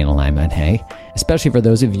that's pretty in alignment, hey? Especially for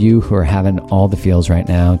those of you who are having all the feels right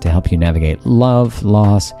now to help you navigate love,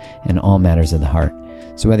 loss, and all matters of the heart.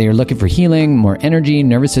 So whether you're looking for healing, more energy,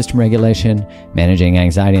 nervous system regulation, managing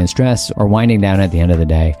anxiety and stress, or winding down at the end of the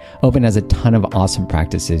day, Open has a ton of awesome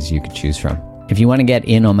practices you could choose from. If you want to get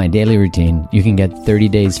in on my daily routine, you can get 30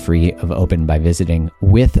 days free of Open by visiting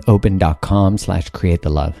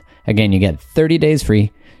withopen.com/createthelove. Again, you get 30 days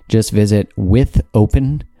free. Just visit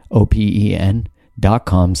withopen,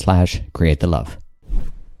 OPEN.com/createthelove.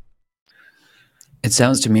 It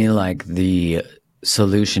sounds to me like the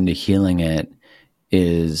solution to healing it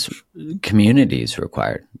is communities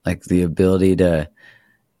required, like the ability to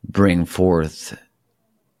bring forth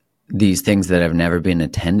these things that have never been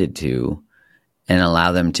attended to and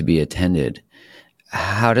allow them to be attended.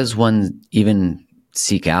 How does one even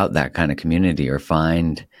seek out that kind of community or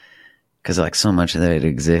find, because like so much of it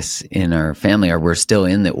exists in our family, or we're still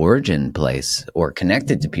in the origin place or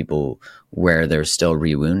connected to people where they're still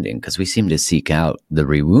rewounding, because we seem to seek out the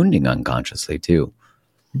rewounding unconsciously too.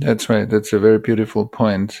 That's right. That's a very beautiful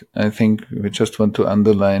point. I think we just want to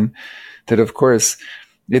underline that, of course,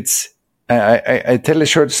 it's, I tell a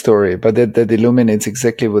short story, but that illuminates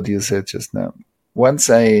exactly what you said just now. Once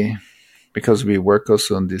I because we work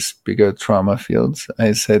also on these bigger trauma fields.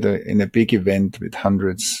 I said in a big event with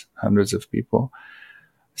hundreds of people, I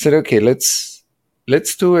said, okay, let's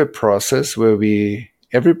do a process where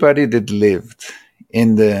everybody that lived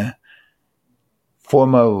in the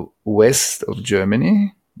former west of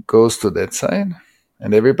Germany goes to that side,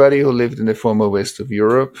 and everybody who lived in the former west of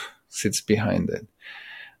Europe sits behind it.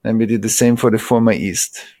 And we did the same for the former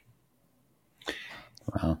east.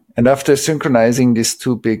 Wow. And after synchronizing these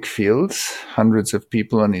two big fields, hundreds of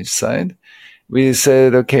people on each side, we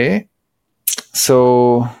said, okay,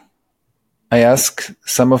 so I asked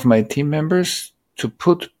some of my team members to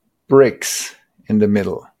put bricks in the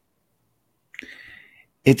middle.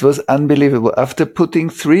 It was unbelievable. After putting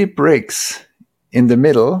 3 bricks in the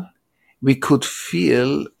middle, we could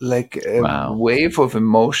feel like a wave of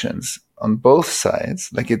emotions on both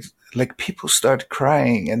sides. Like people start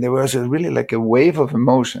crying, and there was really like a wave of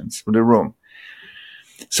emotions in the room.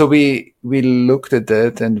 So we looked at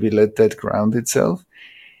that and we let that ground itself.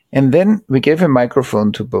 And then we gave a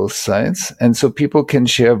microphone to both sides, and so people can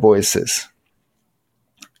share voices.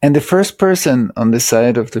 And the first person on the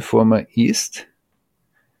side of the former East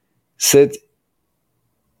said,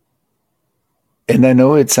 and I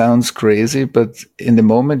know it sounds crazy, but in the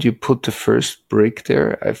moment you put the first brick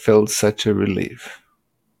there, I felt such a relief.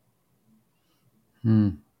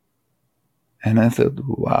 And I thought,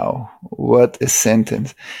 wow, what a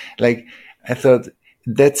sentence. Like, I thought,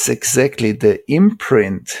 that's exactly the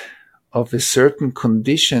imprint of a certain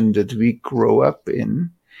condition that we grow up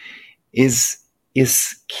in is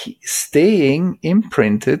staying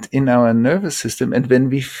imprinted in our nervous system. And when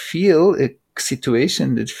we feel a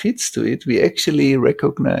situation that fits to it, we actually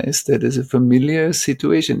recognize that as a familiar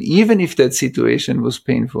situation, even if that situation was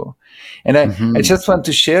painful. And I just want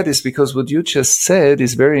to share this because what you just said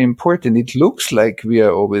is very important. It looks like we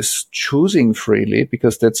are always choosing freely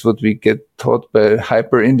because that's what we get taught by a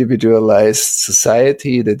hyper-individualized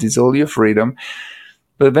society, that is all your freedom.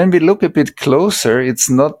 But when we look a bit closer, it's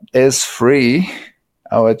not as free,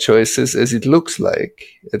 our choices, as it looks like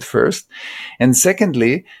at first. And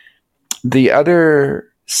secondly, the other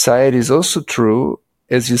side is also true.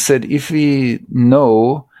 As you said, if we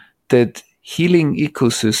know that healing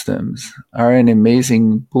ecosystems are an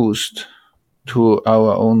amazing boost to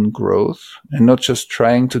our own growth, and not just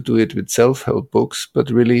trying to do it with self-help books,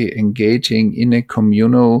 but really engaging in a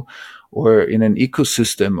communal or in an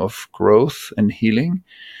ecosystem of growth and healing,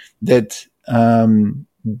 that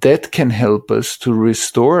that can help us to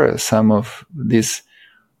restore some of these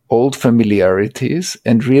old familiarities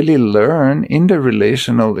and really learn in the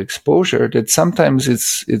relational exposure that sometimes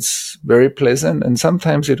it's very pleasant and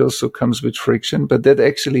sometimes it also comes with friction, but that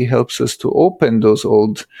actually helps us to open those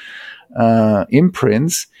old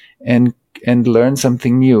imprints and learn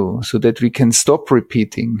something new so that we can stop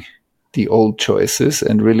repeating the old choices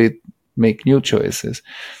and really make new choices.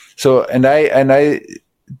 So, and I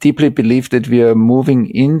deeply believe that we are moving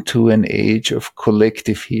into an age of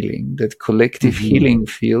collective healing, that collective healing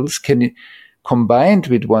fields combined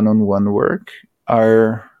with one-on-one work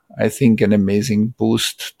are, I think, an amazing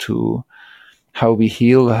boost to how we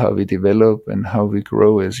heal, how we develop, and how we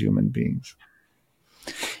grow as human beings.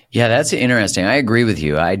 Yeah, that's interesting. I agree with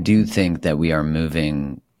you. I do think that we are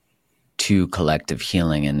moving to collective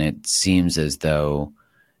healing, and it seems as though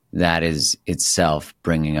that is itself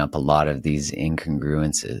bringing up a lot of these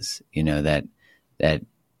incongruences, that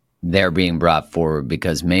they're being brought forward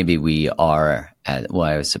because maybe we are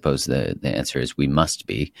I suppose the answer is we must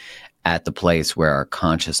be at the place where our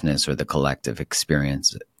consciousness or the collective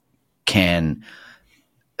experience can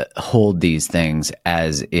hold these things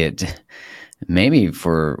as it maybe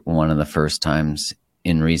for one of the first times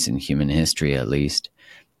in recent human history, at least,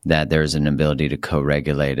 that there's an ability to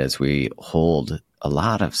co-regulate as we hold a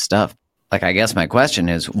lot of stuff. Like, I guess my question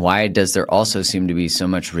is, why does there also seem to be so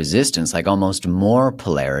much resistance, like almost more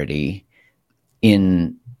polarity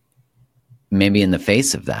maybe in the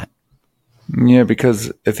face of that? Yeah,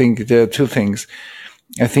 because I think there are two things.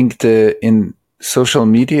 I think in social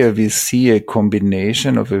media, we see a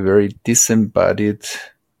combination of a very disembodied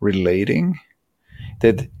relating,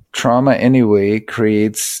 that trauma anyway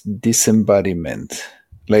creates disembodiment,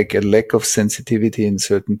 like a lack of sensitivity in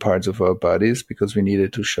certain parts of our bodies because we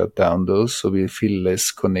needed to shut down those so we feel less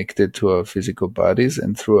connected to our physical bodies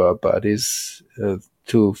and through our bodies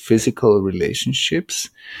to physical relationships.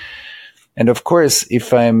 And of course,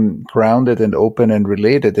 if I'm grounded and open and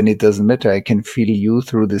related, then it doesn't matter. I can feel you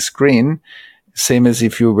through the screen, same as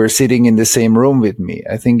if you were sitting in the same room with me.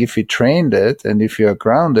 I think if we train that and if you are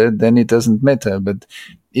grounded, then it doesn't matter. But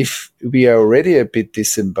if we are already a bit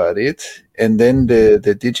disembodied and then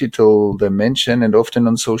the digital dimension, and often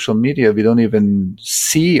on social media, we don't even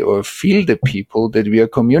see or feel the people that we are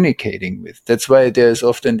communicating with. That's why there's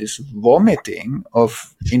often this vomiting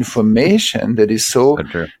of information that is so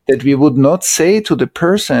that we would not say to the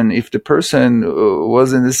person if the person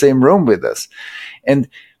was in the same room with us. And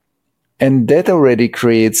that already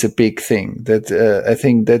creates a big thing that I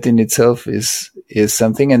think that in itself is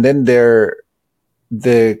something. And then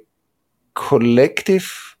the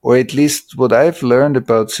collective, or at least what I've learned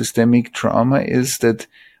about systemic trauma, is that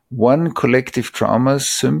one collective trauma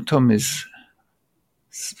symptom is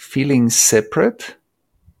feeling separate.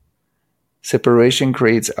 Separation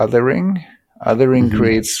creates othering. Othering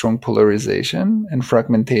creates strong polarization and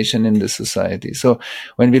fragmentation in the society. So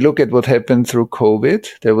when we look at what happened through COVID,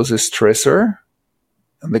 there was a stressor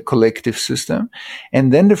on the collective system.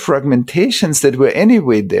 And then the fragmentations that were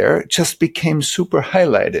anyway there just became super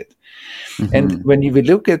highlighted. And when you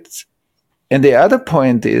look at, and the other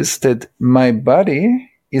point is that my body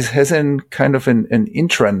has an kind of an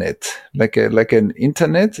intranet, like an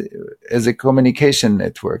internet as a communication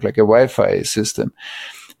network, like a Wi-Fi system.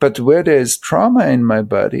 But where there's trauma in my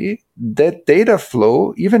body, that data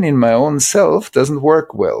flow, even in my own self, doesn't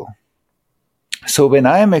work well. So when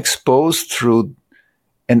I am exposed through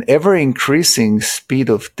an ever increasing speed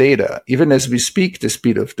of data, even as we speak, the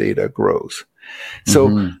speed of data grows.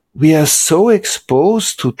 So we are so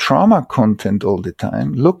exposed to trauma content all the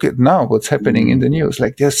time. Look at now what's happening in the news.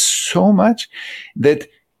 Like there's so much that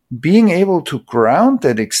being able to ground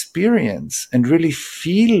that experience and really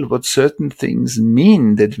feel what certain things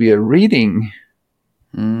mean that we are reading,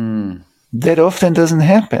 that often doesn't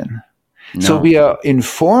happen. No. So we are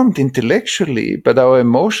informed intellectually, but our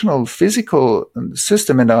emotional, physical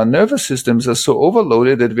system and our nervous systems are so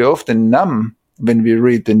overloaded that we're often numb when we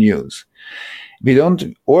read the news.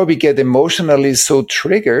 We get emotionally so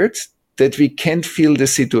triggered that we can't feel the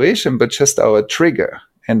situation, but just our trigger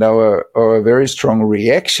and our very strong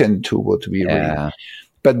reaction to what we read.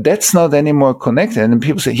 But that's not anymore connected. And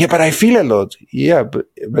people say, yeah, but I feel a lot. Yeah,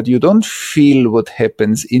 but you don't feel what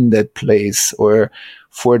happens in that place or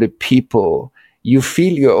for the people. You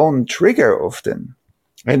feel your own trigger often.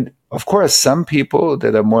 And of course, some people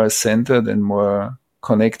that are more centered and more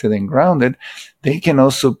connected and grounded, they can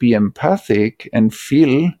also be empathic and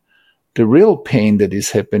feel the real pain that is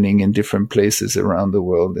happening in different places around the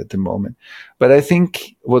world at the moment. But I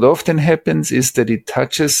think what often happens is that it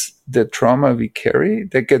touches the trauma we carry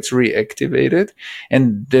that gets reactivated.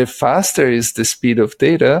 And the faster is the speed of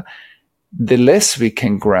data, the less we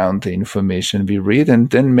can ground the information we read. And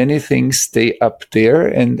then many things stay up there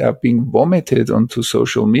and are being vomited onto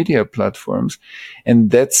social media platforms. And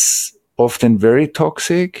that's often very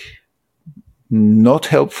toxic, not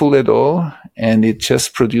helpful at all. And it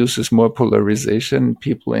just produces more polarization,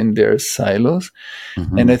 people in their silos.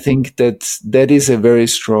 And I think that is a very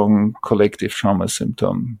strong collective trauma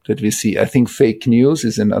symptom that we see. I think fake news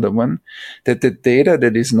is another one, that the data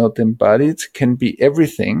that is not embodied can be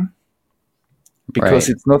everything because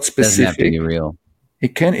it's not specific. Doesn't have to be real.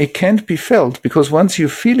 It can't be felt, because once you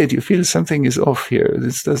feel something is off here.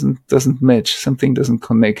 This doesn't match. Something doesn't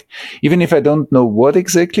connect. Even if I don't know what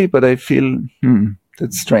exactly, but I feel,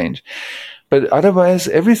 that's strange. But otherwise,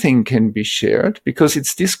 everything can be shared because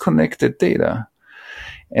it's disconnected data.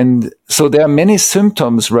 And so there are many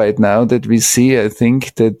symptoms right now that we see, I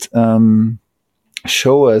think, that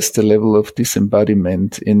show us the level of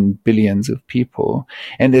disembodiment in billions of people.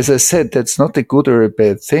 And as I said, that's not a good or a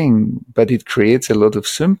bad thing, but it creates a lot of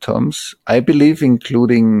symptoms, I believe,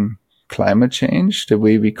 including climate change, the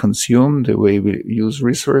way we consume, the way we use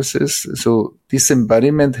resources. So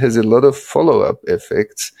disembodiment has a lot of follow-up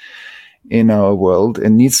effects in our world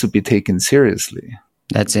and needs to be taken seriously.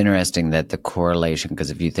 That's interesting, that the correlation,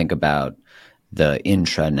 because if you think about the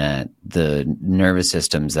intranet, the nervous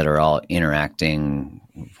systems that are all interacting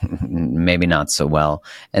maybe not so well,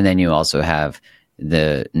 and then you also have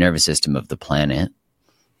the nervous system of the planet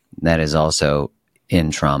that is also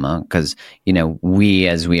in trauma, because we,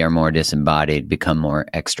 as we are more disembodied, become more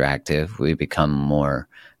extractive, we become more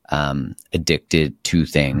addicted to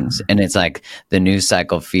things. And it's like the news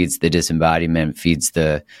cycle feeds the disembodiment, feeds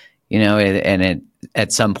the,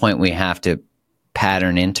 at some point we have to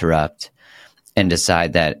pattern interrupt and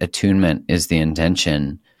decide that attunement is the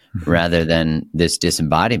intention rather than this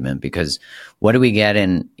disembodiment. Because what do we get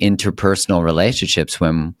in interpersonal relationships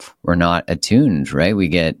when we're not attuned, right? We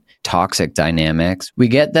get toxic dynamics. We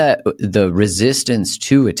get the resistance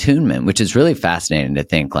to attunement, which is really fascinating to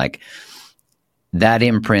think, like, that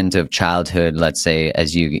imprint of childhood, let's say,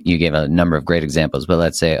 as you gave a number of great examples, but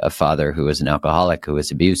let's say a father who was an alcoholic, who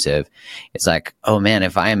was abusive, it's like, oh man,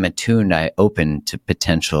 if I am attuned, I open to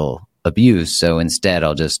potential abuse. So instead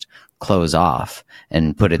I'll just close off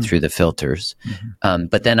and put it through the filters.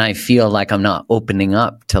 But then I feel like I'm not opening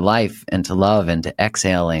up to life and to love and to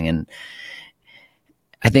exhaling. And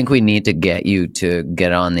I think we need to get you to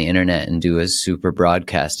get on the internet and do a super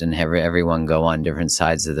broadcast and have everyone go on different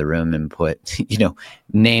sides of the room and put,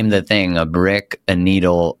 name the thing, a brick, a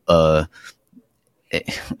needle, a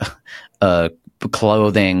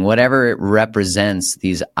clothing, whatever it represents,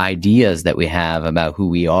 these ideas that we have about who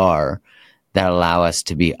we are that allow us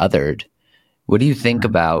to be othered. What do you think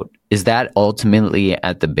about, is that ultimately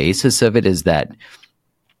at the basis of it, is that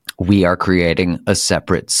we are creating a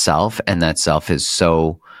separate self, and that self is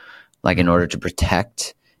so, like, in order to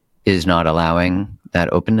protect, is not allowing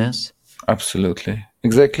that openness? Absolutely.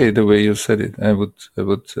 Exactly the way you said it. I would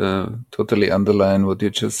totally underline what you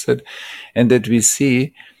just said. And that we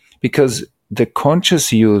see, because the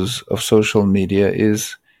conscious use of social media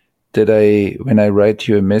is that when I write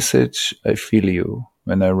you a message, I feel you.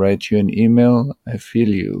 When I write you an email, I feel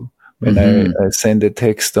you. When I send a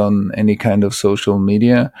text on any kind of social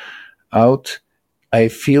media out, I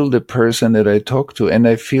feel the person that I talk to, and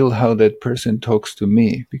I feel how that person talks to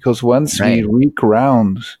me. Because once we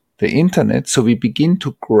reground the internet, so we begin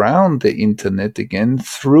to ground the internet again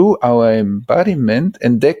through our embodiment,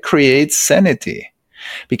 and that creates sanity.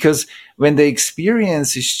 Because when the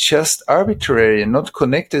experience is just arbitrary and not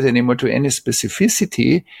connected anymore to any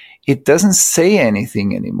specificity, it doesn't say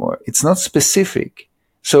anything anymore. It's not specific.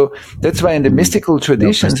 So that's why in the mystical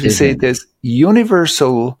traditions, we say there's a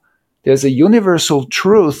universal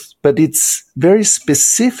truth, but it's very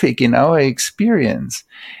specific in our experience.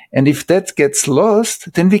 And if that gets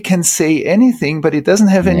lost, then we can say anything, but it doesn't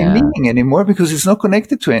have any meaning anymore because it's not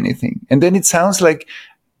connected to anything. And then it sounds like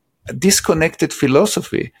a disconnected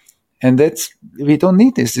philosophy. And we don't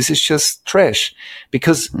need this. This is just trash,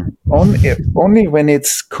 because only when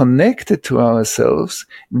it's connected to ourselves,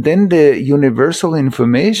 then the universal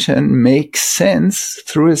information makes sense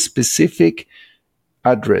through a specific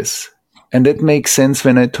address. And that makes sense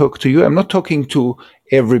when I talk to you. I'm not talking to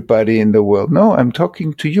everybody in the world. No, I'm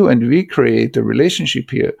talking to you, and we create a relationship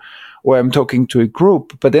here. Or I'm talking to a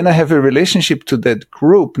group, but then I have a relationship to that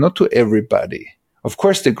group, not to everybody. Of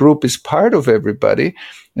course, the group is part of everybody,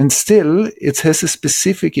 and still it has a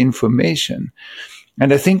specific information.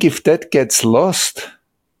 And I think if that gets lost,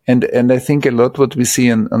 and I think a lot what we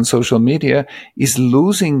see on social media is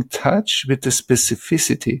losing touch with the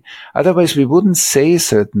specificity. Otherwise, we wouldn't say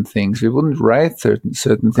certain things. We wouldn't write certain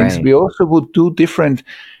things. Right. We also would do different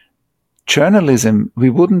journalism.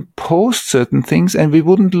 We wouldn't post certain things, and we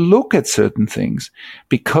wouldn't look at certain things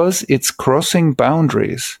because it's crossing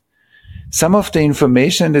boundaries. Some of the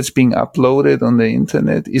information that's being uploaded on the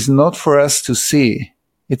internet is not for us to see.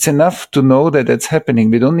 It's enough to know that that's happening.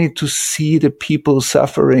 We don't need to see the people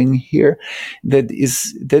suffering here. That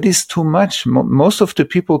is too much. Most of the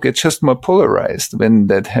people get just more polarized when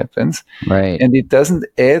that happens. Right. And it doesn't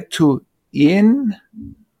add to information.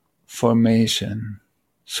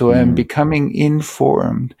 So I'm becoming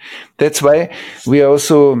informed. That's why we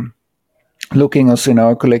also looking also in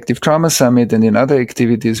our collective trauma summit and in other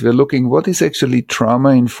activities, we're looking what is actually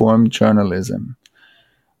trauma-informed journalism.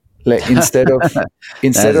 Like instead of a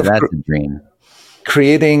dream.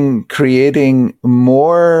 creating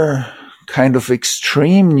more kind of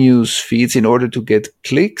extreme news feeds in order to get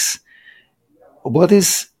clicks, what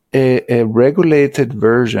is a regulated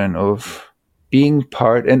version of being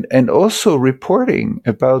part and also reporting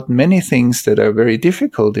about many things that are very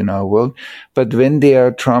difficult in our world. But when they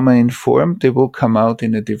are trauma informed, they will come out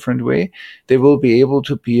in a different way. They will be able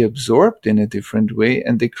to be absorbed in a different way,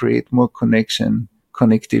 and they create more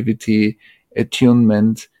connectivity,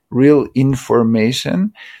 attunement, real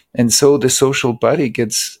information. And so the social body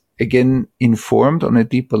gets again informed on a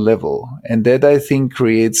deeper level. And that, I think,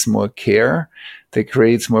 creates more care. That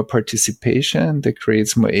creates more participation, that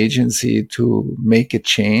creates more agency to make a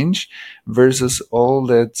change versus all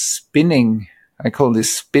that spinning, I call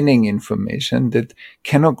this spinning information that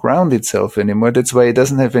cannot ground itself anymore. That's why it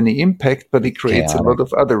doesn't have any impact, but it creates a lot of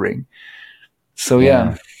othering. So,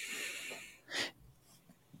 yeah.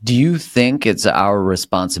 Do you think it's our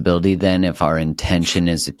responsibility then, if our intention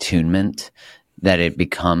is attunement, that it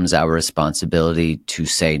becomes our responsibility to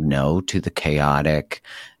say no to the chaotic,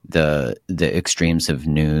 the extremes of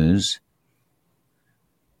news?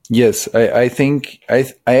 Yes, I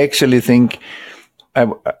actually think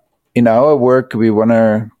in our work we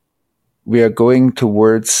are going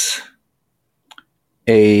towards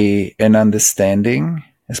an understanding.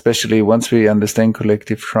 Especially once we understand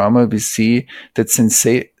collective trauma, we see that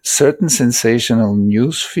certain sensational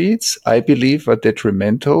news feeds, I believe, are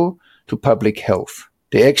detrimental to public health.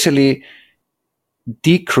 They actually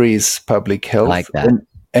decrease public health like that.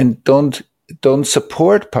 and don't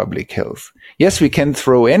support public health. Yes, we can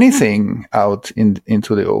throw anything out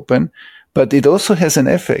into the open, but it also has an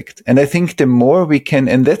effect. And I think the more we can,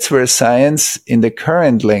 and that's where science in the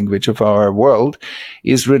current language of our world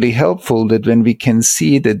is really helpful, that when we can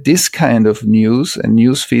see that this kind of news and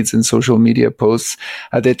news feeds and social media posts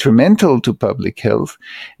are detrimental to public health,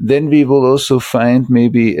 then we will also find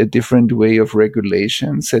maybe a different way of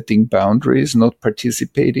regulation, setting boundaries, not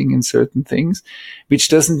participating in certain things, which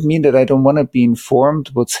doesn't mean that I don't want to be informed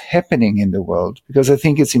what's happening in the world, because I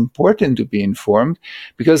think it's important to be informed,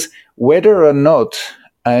 because whether or not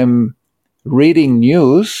I'm reading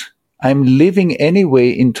news, I'm living anyway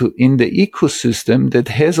in the ecosystem that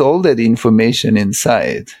has all that information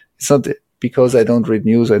inside. It's not because I don't read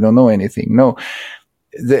news, I don't know anything. No,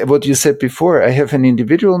 what you said before, I have an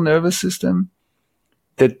individual nervous system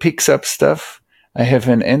that picks up stuff. I have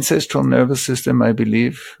an ancestral nervous system, I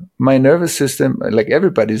believe. My nervous system, like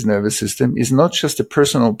everybody's nervous system, is not just a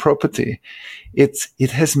personal property.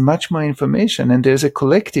 It has much more information, and there's a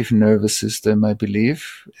collective nervous system, I believe,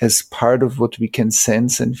 as part of what we can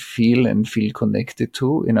sense and feel connected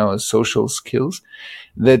to in our social skills,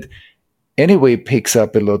 that anyway picks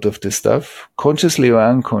up a lot of the stuff, consciously or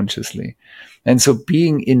unconsciously. And so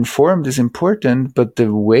being informed is important, but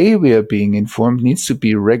the way we are being informed needs to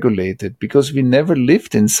be regulated, because we never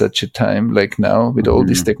lived in such a time like now with all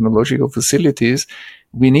these technological facilities.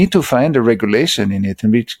 We need to find a regulation in it,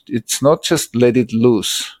 and it's not just let it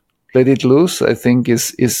loose. Let it loose, I think,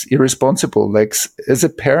 is irresponsible. Like as a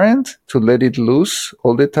parent, to let it loose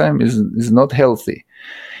all the time is not healthy.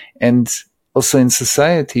 And also in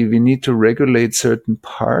society, we need to regulate certain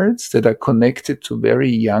parts that are connected to very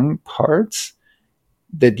young parts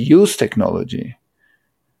that use technology.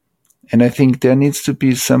 And I think there needs to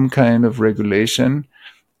be some kind of regulation,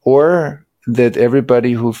 or that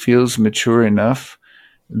everybody who feels mature enough,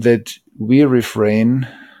 that we refrain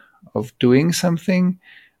of doing something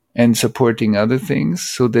and supporting other things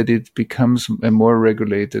so that it becomes a more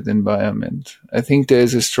regulated environment. I think there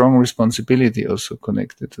is a strong responsibility also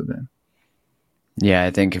connected to that. Yeah,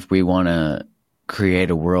 I think if we want to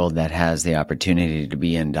create a world that has the opportunity to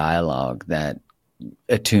be in dialogue, that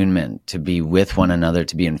attunement, to be with one another,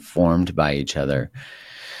 to be informed by each other,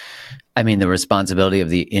 I mean, the responsibility of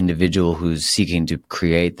the individual who's seeking to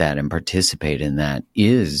create that and participate in that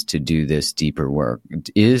is to do this deeper work,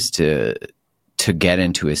 is to get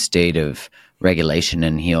into a state of regulation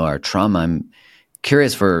and heal our trauma. I'm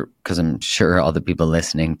curious because I'm sure all the people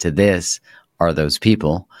listening to this are those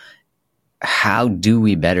people. How do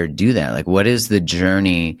we better do that? Like, what is the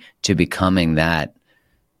journey to becoming that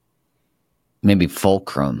maybe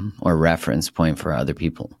fulcrum or reference point for other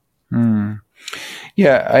people?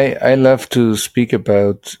 Yeah, I love to speak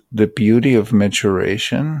about the beauty of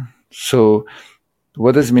maturation. So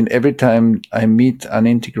what does it mean? Every time I meet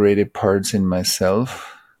unintegrated parts in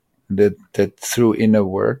myself that through inner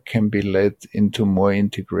work can be led into more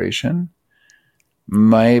integration,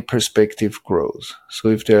 my perspective grows. So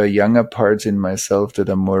if there are younger parts in myself that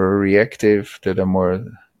are more reactive, that are more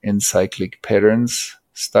in cyclic patterns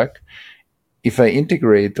stuck, if I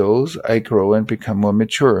integrate those, I grow and become more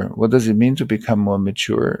mature. What does it mean to become more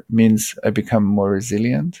mature? It means I become more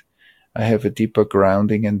resilient. I have a deeper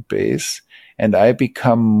grounding and base, and I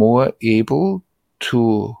become more able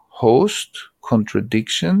to host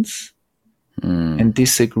contradictions and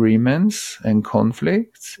disagreements and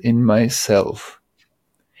conflicts in myself.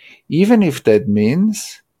 Even if that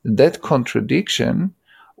means that contradiction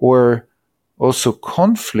or also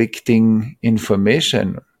conflicting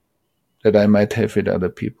information that I might have with other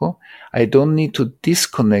people, I don't need to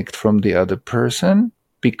disconnect from the other person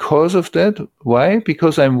because of that. Why?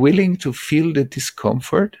 Because I'm willing to feel the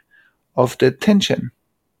discomfort of the tension.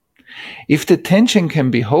 If the tension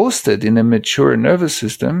can be hosted in a mature nervous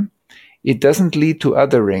system, it doesn't lead to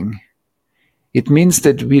othering. It means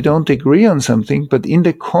that we don't agree on something, but in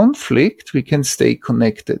the conflict, we can stay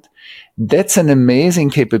connected. That's an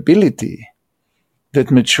amazing capability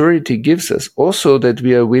that maturity gives us. Also that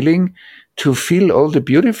we are willing to feel all the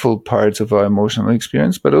beautiful parts of our emotional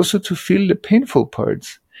experience, but also to feel the painful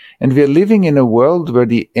parts. And we are living in a world where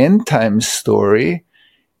the end time story,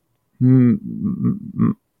 we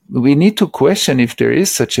need to question if there is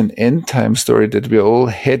such an end time story, that we are all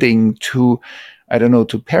heading to, I don't know,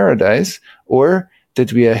 to paradise, or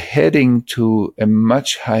that we are heading to a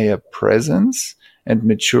much higher presence and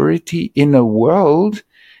maturity in a world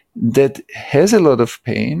that has a lot of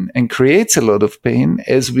pain and creates a lot of pain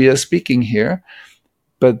as we are speaking here,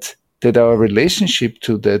 but that our relationship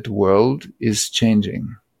to that world is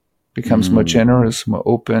changing, becomes more generous, more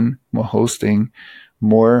open, more hosting,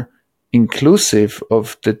 more inclusive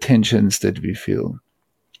of the tensions that we feel.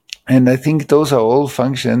 And I think those are all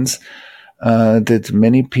functions that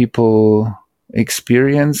many people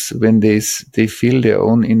experience when they feel their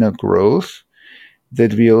own inner growth,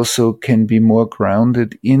 that we also can be more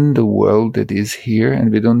grounded in the world that is here,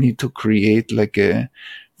 and we don't need to create like a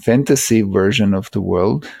fantasy version of the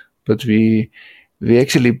world, but we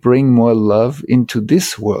actually bring more love into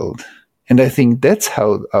this world. And I think that's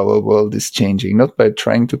how our world is changing, not by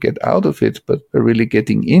trying to get out of it, but by really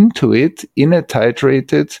getting into it in a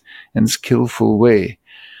titrated and skillful way.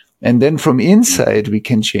 And then from inside, we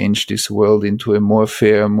can change this world into a more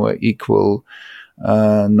fair, more equal,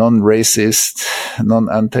 non-racist,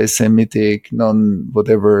 non-anti-Semitic,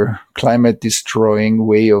 non-whatever climate-destroying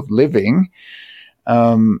way of living,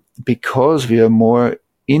 because we are more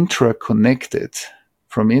intra-connected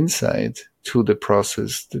from inside to the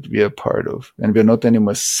process that we are part of, and we're not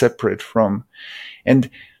anymore separate from. And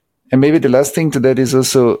maybe the last thing to that is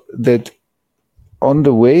also that on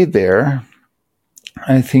the way there,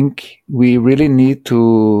 I think we really need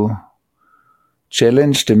to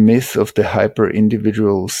challenge the myth of the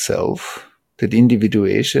hyper-individual self, that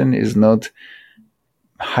individuation is not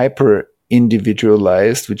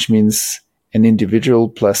hyper-individualized, which means an individual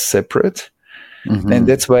plus separate. Mm-hmm. And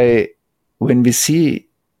that's why when we see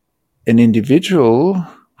an individual,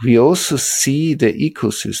 we also see the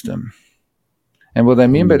ecosystem. And what I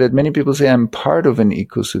mean by that, many people say, I'm part of an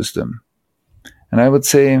ecosystem. And I would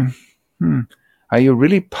say, are you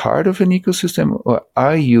really part of an ecosystem, or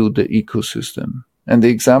are you the ecosystem? And the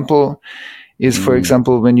example is, for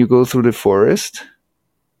example, when you go through the forest,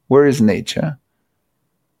 where is nature?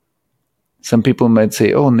 Some people might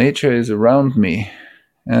say, oh, nature is around me.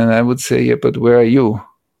 And I would say, yeah, but where are you?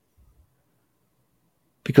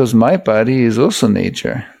 Because my body is also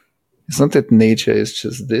nature. It's not that nature is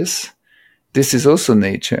just this. This is also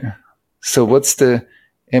nature. So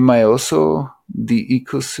am I also the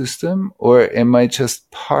ecosystem, or am I just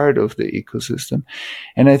part of the ecosystem?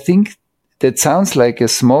 And I think that sounds like a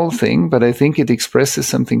small thing, but I think it expresses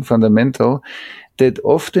something fundamental, that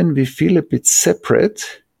often we feel a bit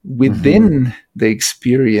separate within the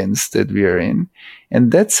experience that we are in.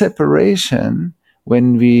 And that separation,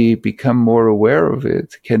 when we become more aware of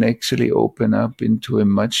it, can actually open up into a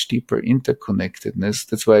much deeper interconnectedness.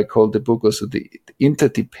 That's why I call the book also the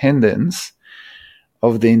interdependence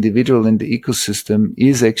of the individual and the ecosystem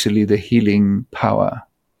is actually the healing power.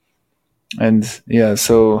 And yeah,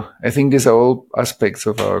 so I think these are all aspects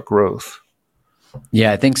of our growth.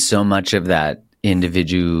 Yeah, I think so much of that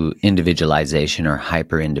individualization or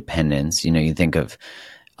hyper independence, you think of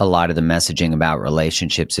a lot of the messaging about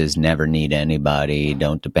relationships is never need anybody,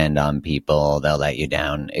 don't depend on people, they'll let you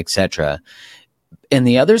down, etc. And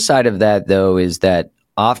the other side of that, though, is that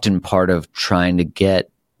often part of trying to get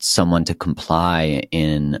someone to comply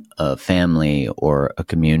in a family or a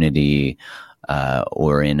community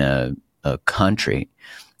or in a country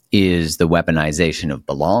is the weaponization of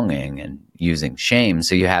belonging and using shame.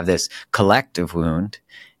 So you have this collective wound,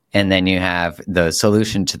 and then you have the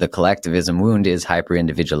solution to the collectivism wound is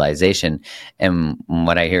hyper-individualization. And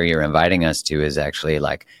what I hear you're inviting us to is actually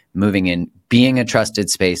like moving in, being a trusted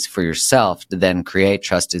space for yourself to then create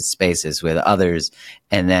trusted spaces with others,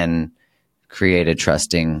 and then create a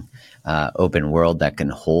trusting, open world that can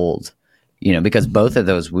hold, because both of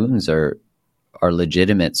those wounds are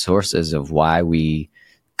legitimate sources of why we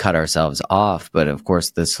cut ourselves off. But of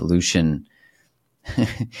course, the solution,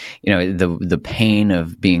 the pain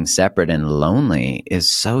of being separate and lonely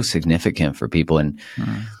is so significant for people. And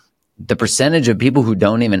the percentage of people who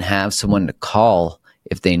don't even have someone to call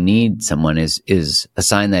if they need someone is a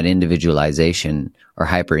sign that individualization or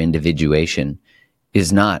hyper individuation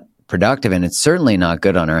is not productive, and it's certainly not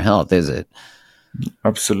good on our health, is it?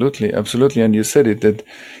 Absolutely. And you said it,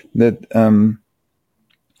 that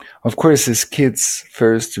of course, as kids,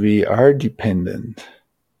 first we are dependent,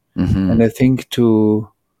 and I think to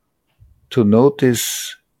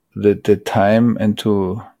notice the time and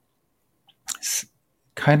to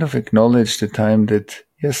kind of acknowledge the time that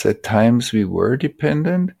yes, at times we were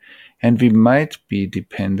dependent, and we might be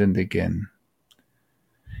dependent again.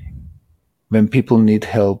 When people need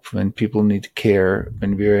help, when people need care,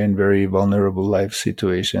 when we're in very vulnerable life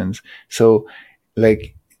situations. So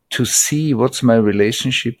like to see what's my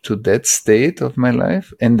relationship to that state of my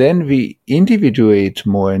life. And then we individuate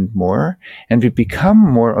more and more, and we become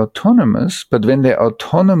more autonomous. But when the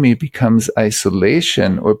autonomy becomes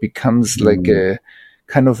isolation or becomes like a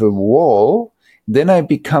kind of a wall, then I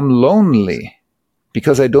become lonely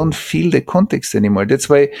because I don't feel the context anymore. That's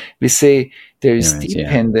why we say there is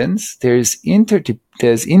dependence, there's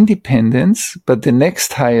independence, but the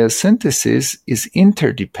next higher synthesis is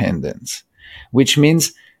interdependence, which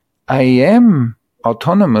means I am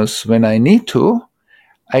autonomous when I need to.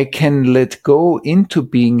 I can let go into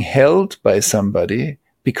being held by somebody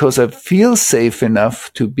because I feel safe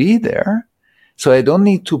enough to be there. So I don't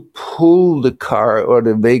need to pull the car or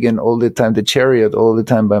the wagon all the time, the chariot all the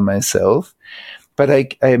time by myself. But I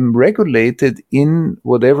am regulated in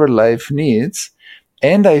whatever life needs.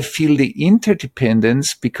 And I feel the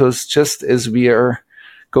interdependence because just as we are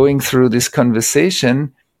going through this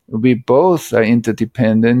conversation, we both are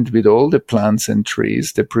interdependent with all the plants and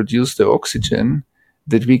trees that produce the oxygen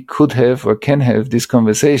that we could have or can have this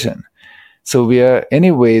conversation. So we are,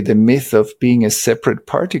 anyway, the myth of being a separate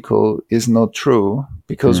particle is not true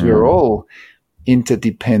because we are all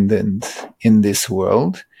interdependent in this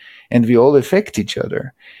world and we all affect each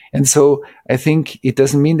other. And so I think it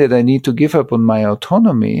doesn't mean that I need to give up on my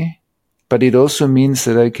autonomy, but it also means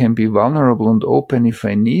that I can be vulnerable and open if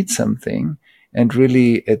I need something and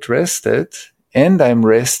really address that. And I'm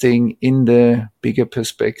resting in the bigger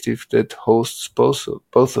perspective that hosts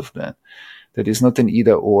both of them. That is not an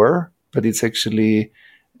either or, but it's actually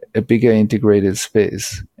a bigger integrated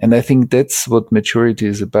space. And I think that's what maturity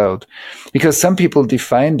is about. Because some people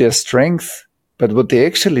define their strength, but what they're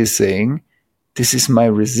actually saying, this is my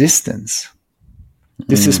resistance.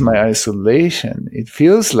 This is my isolation. It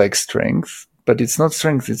feels like strength, but it's not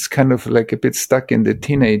strength. It's kind of like a bit stuck in the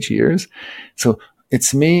teenage years. So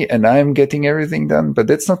it's me and I'm getting everything done, but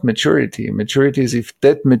that's not maturity. Maturity is if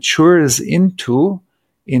that matures into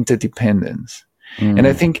interdependence. And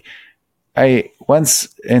I think I once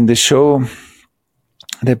in the show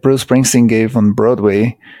that Bruce Springsteen gave on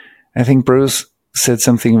Broadway, I think Bruce said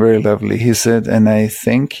something very lovely. He said, and I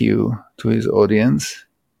thank you to his audience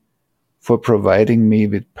for providing me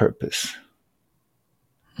with purpose.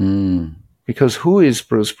 Because who is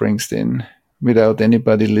Bruce Springsteen without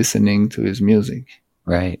anybody listening to his music?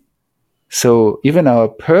 Right. So even our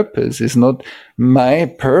purpose is not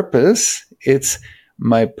my purpose. It's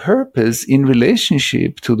my purpose in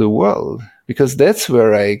relationship to the world, because that's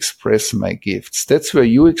where I express my gifts. That's where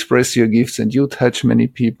you express your gifts and you touch many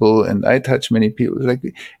people and I touch many people. Like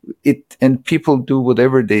it, and people do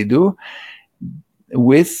whatever they do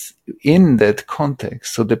within that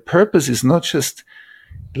context. So the purpose is not just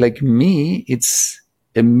like me, it's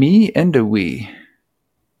a me and a we.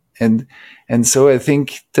 And so I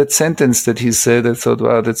think that sentence that he said, I thought,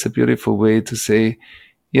 wow, that's a beautiful way to say,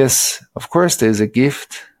 yes, of course, there's a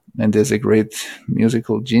gift and there's a great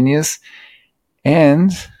musical genius.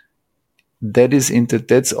 And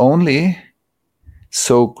that's only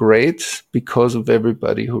so great because of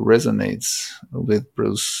everybody who resonates with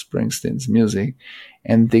Bruce Springsteen's music.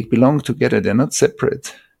 And they belong together. They're not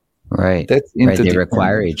separate. Right. That's right. They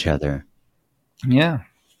require each other. Yeah.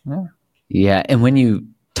 Yeah. And when you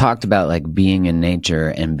talked about like being in nature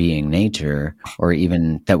and being nature, or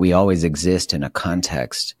even that we always exist in a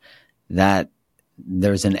context, that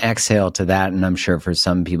there's an exhale to that. And I'm sure for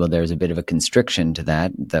some people, there's a bit of a constriction to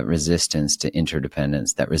that resistance to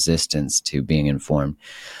interdependence, that resistance to being informed.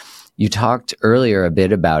 You talked earlier a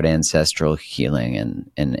bit about ancestral healing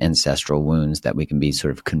and ancestral wounds, that we can be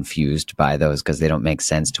sort of confused by those because they don't make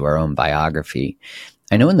sense to our own biography.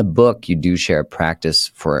 I know in the book you do share a practice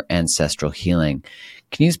for ancestral healing.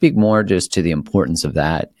 Can you speak more just to the importance of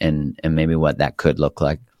that and maybe what that could look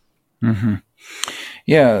like? Mm-hmm.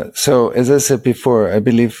 Yeah. So as I said before, I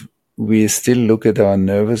believe we still look at our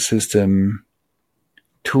nervous system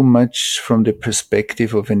too much from the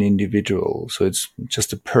perspective of an individual. So it's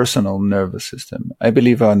just a personal nervous system. I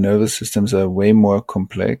believe our nervous systems are way more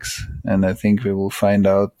complex. And I think we will find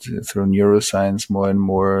out through neuroscience more and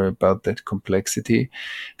more about that complexity,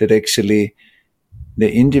 that actually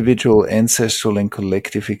the individual, ancestral, and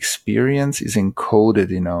collective experience is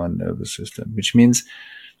encoded in our nervous system, which means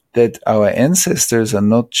that our ancestors are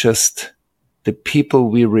not just the people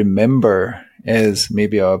we remember as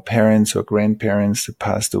maybe our parents or grandparents that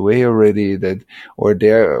passed away already,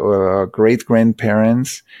 or our great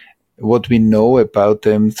grandparents, what we know about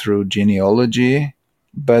them through genealogy,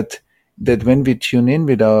 but that when we tune in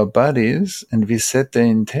with our bodies and we set the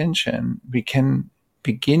intention, we can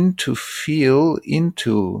begin to feel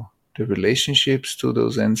into the relationships to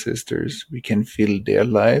those ancestors. We can feel their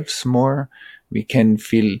lives more. We can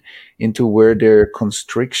feel into where there are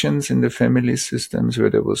constrictions in the family systems, where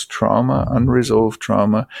there was trauma, unresolved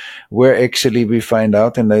trauma, where actually we find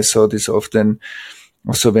out, and I saw this often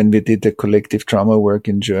also when we did the collective trauma work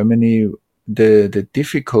in Germany, the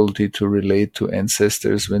difficulty to relate to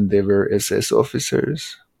ancestors when they were SS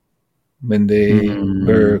officers, when they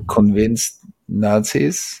were convinced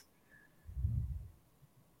Nazis.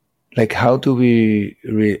 Like, how do we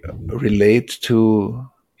relate to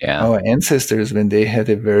our ancestors when they had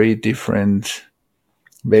a very different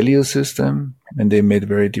value system, when they made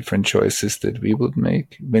very different choices that we would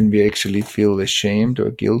make, when we actually feel ashamed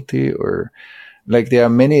or guilty, or like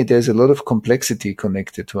there's a lot of complexity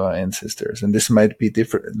connected to our ancestors. And this might be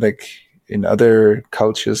different, like in other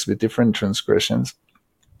cultures with different transgressions.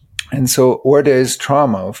 And so, or there is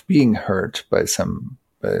trauma of being hurt by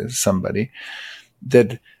somebody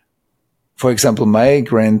that, for example, my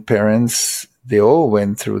grandparents, they all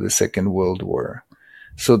went through the Second World War.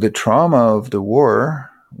 So the trauma of the war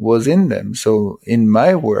was in them. So in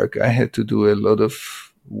my work, I had to do a lot of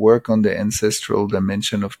work on the ancestral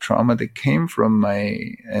dimension of trauma that came from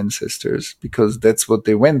my ancestors, because that's what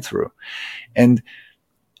they went through.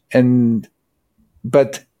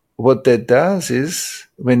 But what that does is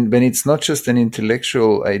when it's not just an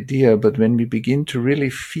intellectual idea, but when we begin to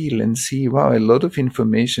really feel and see, wow, a lot of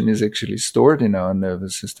information is actually stored in our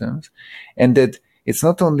nervous systems, and that it's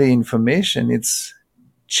not only information, it's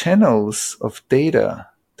channels of data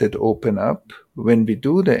that open up when we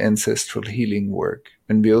do the ancestral healing work.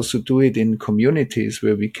 When we also do it in communities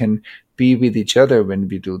where we can be with each other when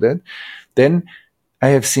we do that, then I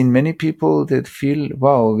have seen many people that feel,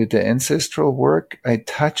 wow, with the ancestral work, I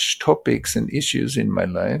touch topics and issues in my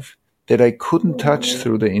life that I couldn't touch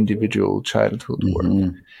through the individual childhood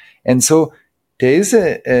work. And so there is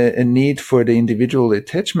a need for the individual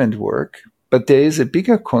attachment work, but there is a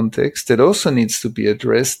bigger context that also needs to be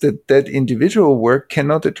addressed that individual work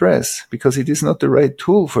cannot address, because it is not the right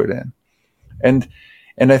tool for them. And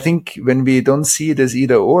I think when we don't see it as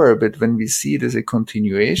either or, but when we see it as a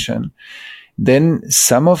continuation, then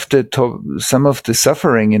some of the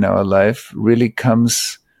suffering in our life really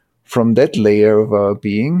comes from that layer of our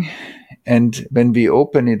being. And when we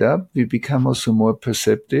open it up, we become also more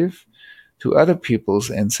perceptive to other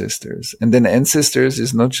people's ancestors. And then ancestors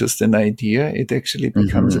is not just an idea, it actually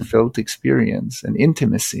becomes a felt experience, an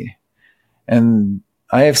intimacy. And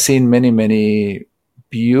I have seen many, many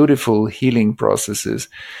beautiful healing processes.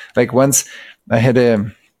 Like once I had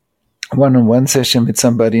a one-on-one session with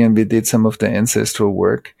somebody and we did some of the ancestral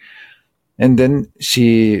work. And then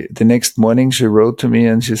the next morning she wrote to me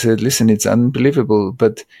and she said, listen, it's unbelievable,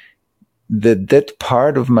 but that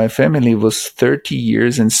part of my family was 30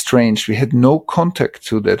 years estranged. We had no contact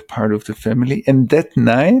to that part of the family. And that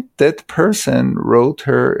night, that person wrote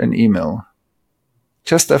her an email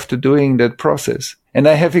just after doing that process. And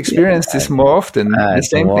I have experienced this more often. The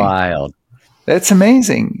same wild. Thing. That's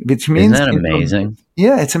amazing. Which means Isn't that amazing?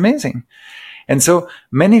 Yeah, it's amazing. And so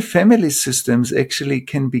many family systems actually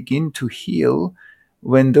can begin to heal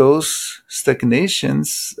when those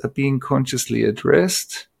stagnations are being consciously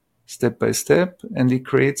addressed step by step, and it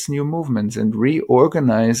creates new movements and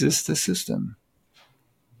reorganizes the system.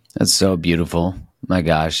 That's so beautiful. My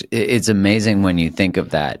gosh. It's amazing when you think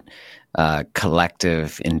of that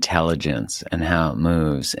collective intelligence and how it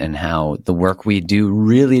moves, and how the work we do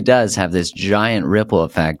really does have this giant ripple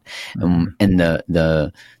effect. And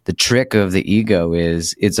the trick of the ego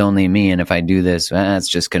is it's only me, and if I do this, it's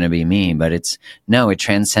just going to be me. But it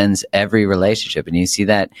transcends every relationship. And you see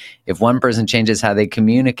that if one person changes how they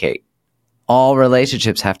communicate, all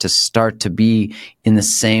relationships have to start to be in the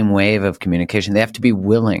same wave of communication. They have to be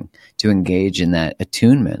willing to engage in that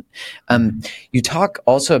attunement. You talk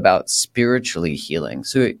also about spiritually healing.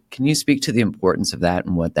 So can you speak to the importance of that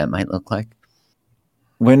and what that might look like?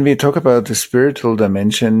 When we talk about the spiritual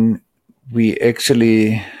dimension, we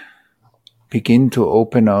actually begin to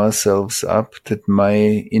open ourselves up that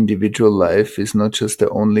my individual life is not just the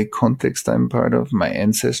only context I'm part of. My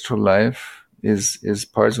ancestral life is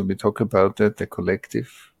part. So we talk about that. The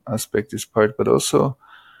collective aspect is part, but also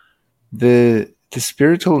the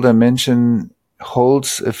spiritual dimension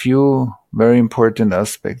holds a few very important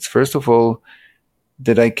aspects. First of all,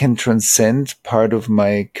 that I can transcend part of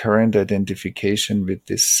my current identification with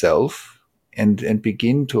this self and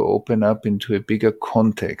begin to open up into a bigger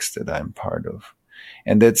context that I'm part of.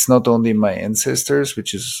 And that's not only my ancestors,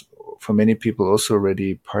 which is for many people also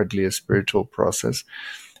already partly a spiritual process,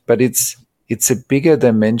 but it's a bigger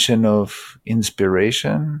dimension of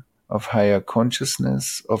inspiration, of higher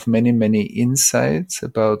consciousness, of many, many insights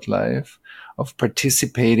about life, of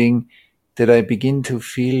participating that I begin to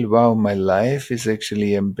feel, wow, my life is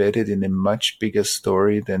actually embedded in a much bigger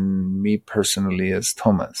story than me personally as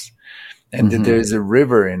Thomas. And that there is a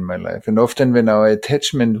river in my life. And often when our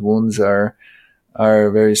attachment wounds are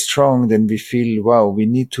very strong, then we feel, wow, we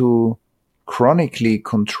need to chronically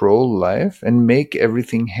control life and make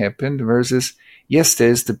everything happen, versus, yes,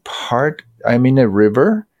 there's the part, I'm in a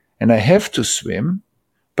river and I have to swim,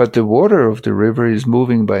 but the water of the river is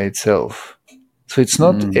moving by itself. So it's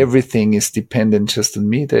not everything is dependent just on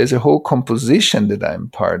me. There is a whole composition that I'm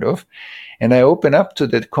part of. And I open up to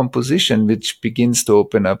that composition, which begins to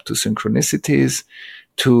open up to synchronicities,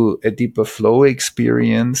 to a deeper flow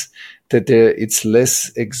experience, that it's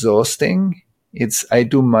less exhausting. I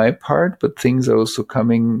do my part, but things are also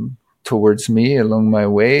coming towards me along my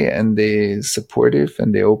way, and they're supportive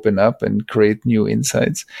and they open up and create new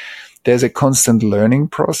insights. There's a constant learning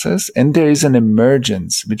process, and there is an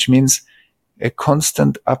emergence, which means a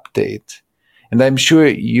constant update. And I'm sure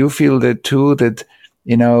you feel that too, that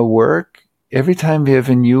in our work, every time we have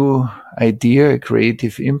a new idea, a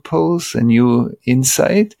creative impulse, a new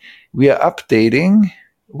insight, we are updating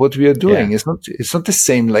what we are doing. Yeah. It's not the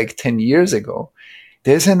same like 10 years ago.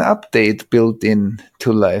 There's an update built in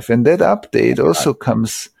to life. And that update also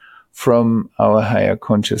comes from our higher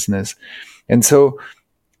consciousness. And so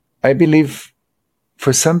I believe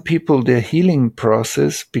for some people, their healing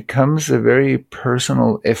process becomes a very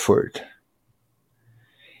personal effort.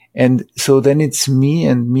 And so then it's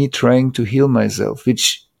me trying to heal myself,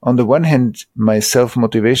 which on the one hand, my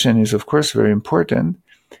self-motivation is of course very important,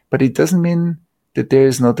 but it doesn't mean that there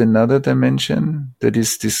is not another dimension that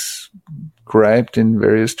is described in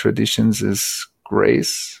various traditions as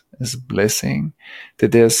grace, as blessing,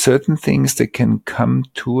 that there are certain things that can come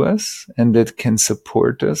to us and that can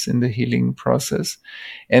support us in the healing process.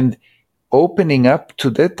 And opening up to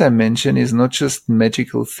that dimension is not just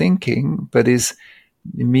magical thinking, but is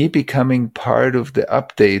me becoming part of the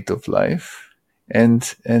update of life, and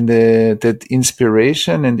that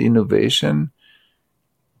inspiration and innovation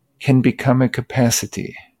can become a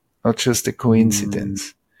capacity, not just a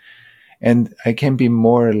coincidence. And I can be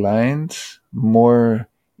more aligned, more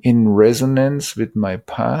in resonance with my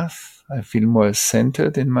path. I feel more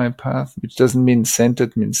centered in my path, which doesn't mean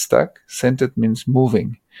centered means stuck. Centered means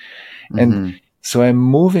moving. And so I'm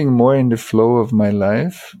moving more in the flow of my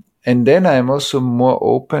life. And then I'm also more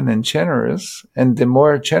open and generous. And the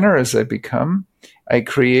more generous I become, I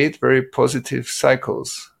create very positive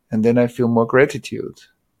cycles. And then I feel more gratitude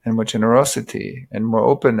and more generosity and more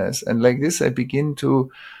openness. And like this, I begin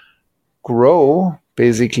to grow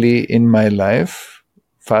basically in my life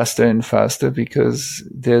faster and faster, because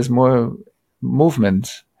there's more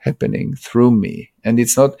movement happening through me. And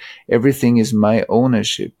it's not everything is my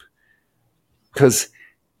ownership, because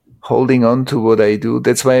holding on to what I do,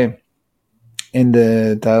 that's why in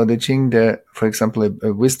the Tao Te Ching, there, for example,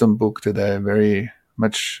 a wisdom book that I very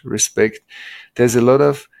much respect, there's a lot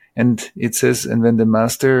of, and it says, and when the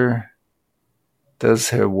master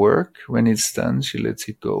does her work, when it's done, she lets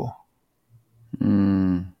it go.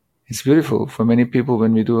 It's beautiful. For many people,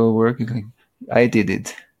 when we do our work, it's like, I did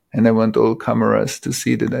it. And I want all cameras to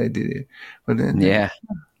see that I did it. But then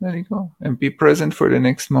let it go and be present for the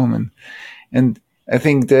next moment. And I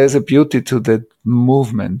think there's a beauty to that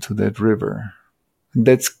movement, to that river. And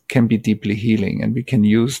that can be deeply healing. And we can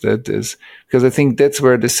use that because I think that's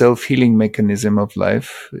where the self-healing mechanism of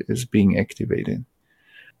life is being activated.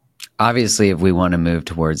 Obviously, if we want to move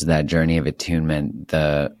towards that journey of attunement,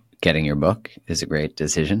 getting your book is a great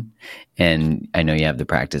decision. And I know you have the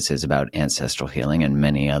practices about ancestral healing and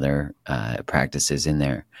many other practices in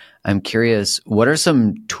there. I'm curious, what are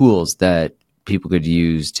some tools that people could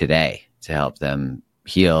use today to help them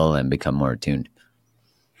heal and become more attuned?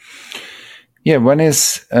 Yeah, one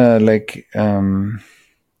is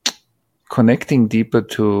connecting deeper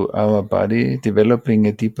to our body, developing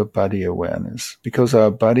a deeper body awareness, because our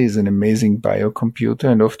body is an amazing biocomputer,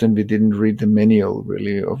 and often we didn't read the manual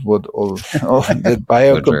really of what all that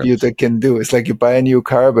biocomputer can do. It's like you buy a new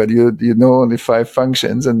car, but you know only 5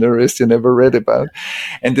 functions, and the rest you never read about.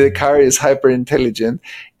 And the car is hyper intelligent.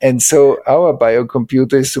 And so our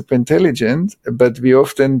biocomputer is super intelligent, but we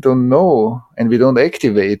often don't know and we don't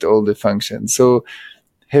activate all the functions. So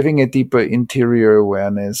having a deeper interior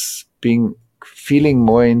awareness, feeling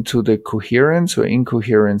more into the coherence or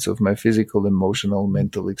incoherence of my physical, emotional,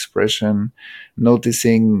 mental expression,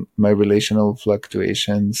 noticing my relational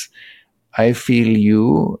fluctuations, I feel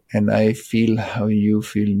you and I feel how you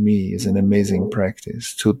feel me is an amazing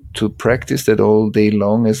practice. To practice that all day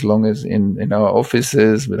long as in our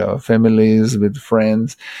offices, with our families, with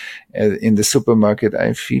friends, in the supermarket,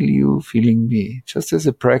 I feel you feeling me, just as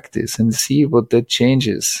a practice, and see what that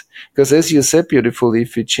changes. Because as you said beautifully,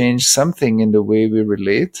 if we change something in the way we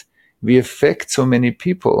relate, we affect so many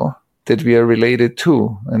people that we are related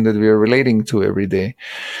to and that we are relating to every day.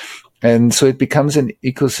 And so it becomes an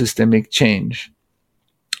ecosystemic change.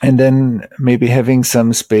 And then maybe having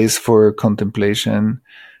some space for contemplation,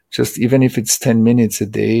 just even if it's 10 minutes a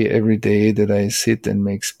day, every day that I sit and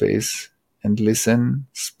make space and listen.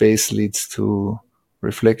 Space leads to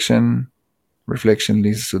reflection. Reflection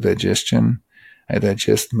leads to digestion. I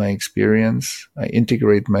digest my experience. I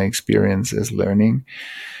integrate my experience as learning.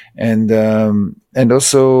 And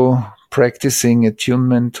also practicing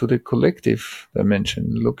attunement to the collective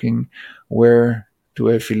dimension, looking where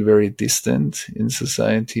do I feel very distant in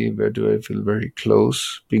society? Where do I feel very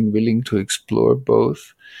close? Being willing to explore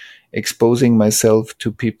both, exposing myself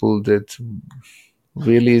to people that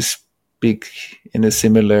really speak in a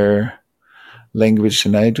similar language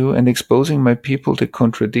than I do, and exposing my people to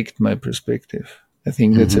contradict my perspective. I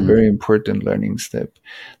think that's a very important learning step,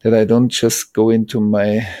 that I don't just go into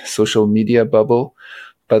my social media bubble,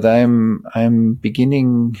 but I'm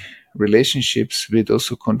beginning relationships with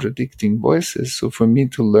also contradicting voices. So for me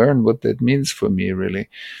to learn what that means for me, really.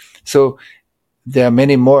 So there are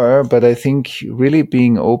many more, but I think really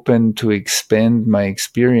being open to expand my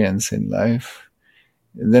experience in life.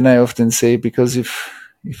 And then I often say, because if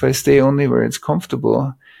I stay only where it's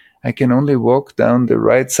comfortable, I can only walk down the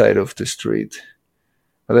right side of the street,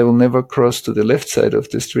 but I will never cross to the left side of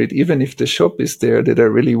the street, even if the shop is there that I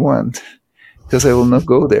really want, because I will not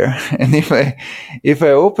go there. And if I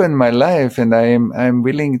open my life and I'm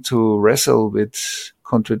willing to wrestle with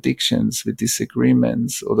contradictions, with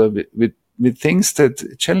disagreements, or with things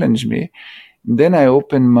that challenge me, then I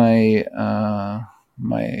open my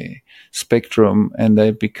my spectrum and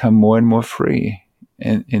I become more and more free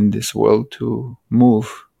in this world to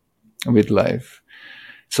move with life.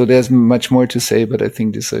 So there's much more to say, but I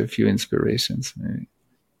think these are a few inspirations. Maybe.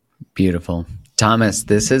 Beautiful. Thomas,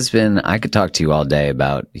 this has been, I could talk to you all day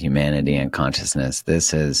about humanity and consciousness. This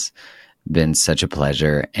has been such a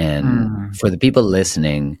pleasure. And for the people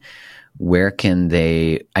listening, where can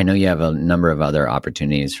they, I know you have a number of other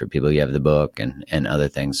opportunities for people. You have the book and other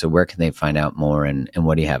things. So where can they find out more, and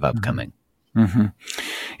what do you have upcoming?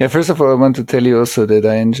 Yeah, first of all, I want to tell you also that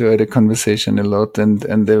I enjoy the conversation a lot, and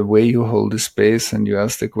the way you hold the space and you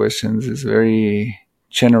ask the questions is very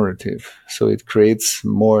generative. So it creates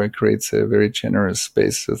a very generous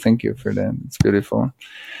space. So thank you for that. It's beautiful.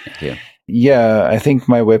 Thank you. Yeah, I think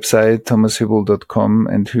my website, thomashübl.com,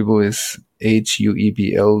 and Hübl is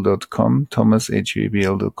HUEBL.com,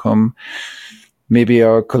 ThomasHUEBL.com. Maybe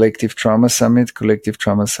our Collective Trauma Summit,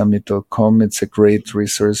 collectivetraumasummit.com. It's a great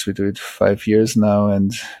resource. We do it 5 years now,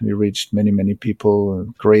 and we reached many, many people,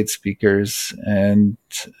 great speakers, and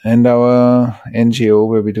our NGO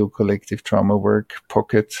where we do collective trauma work,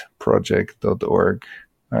 pocketproject.org,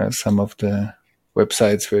 are some of the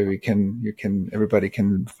websites where everybody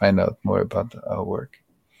can find out more about our work.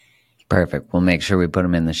 Perfect. We'll make sure we put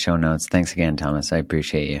them in the show notes. Thanks again, Thomas. I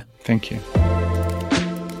appreciate you. Thank you.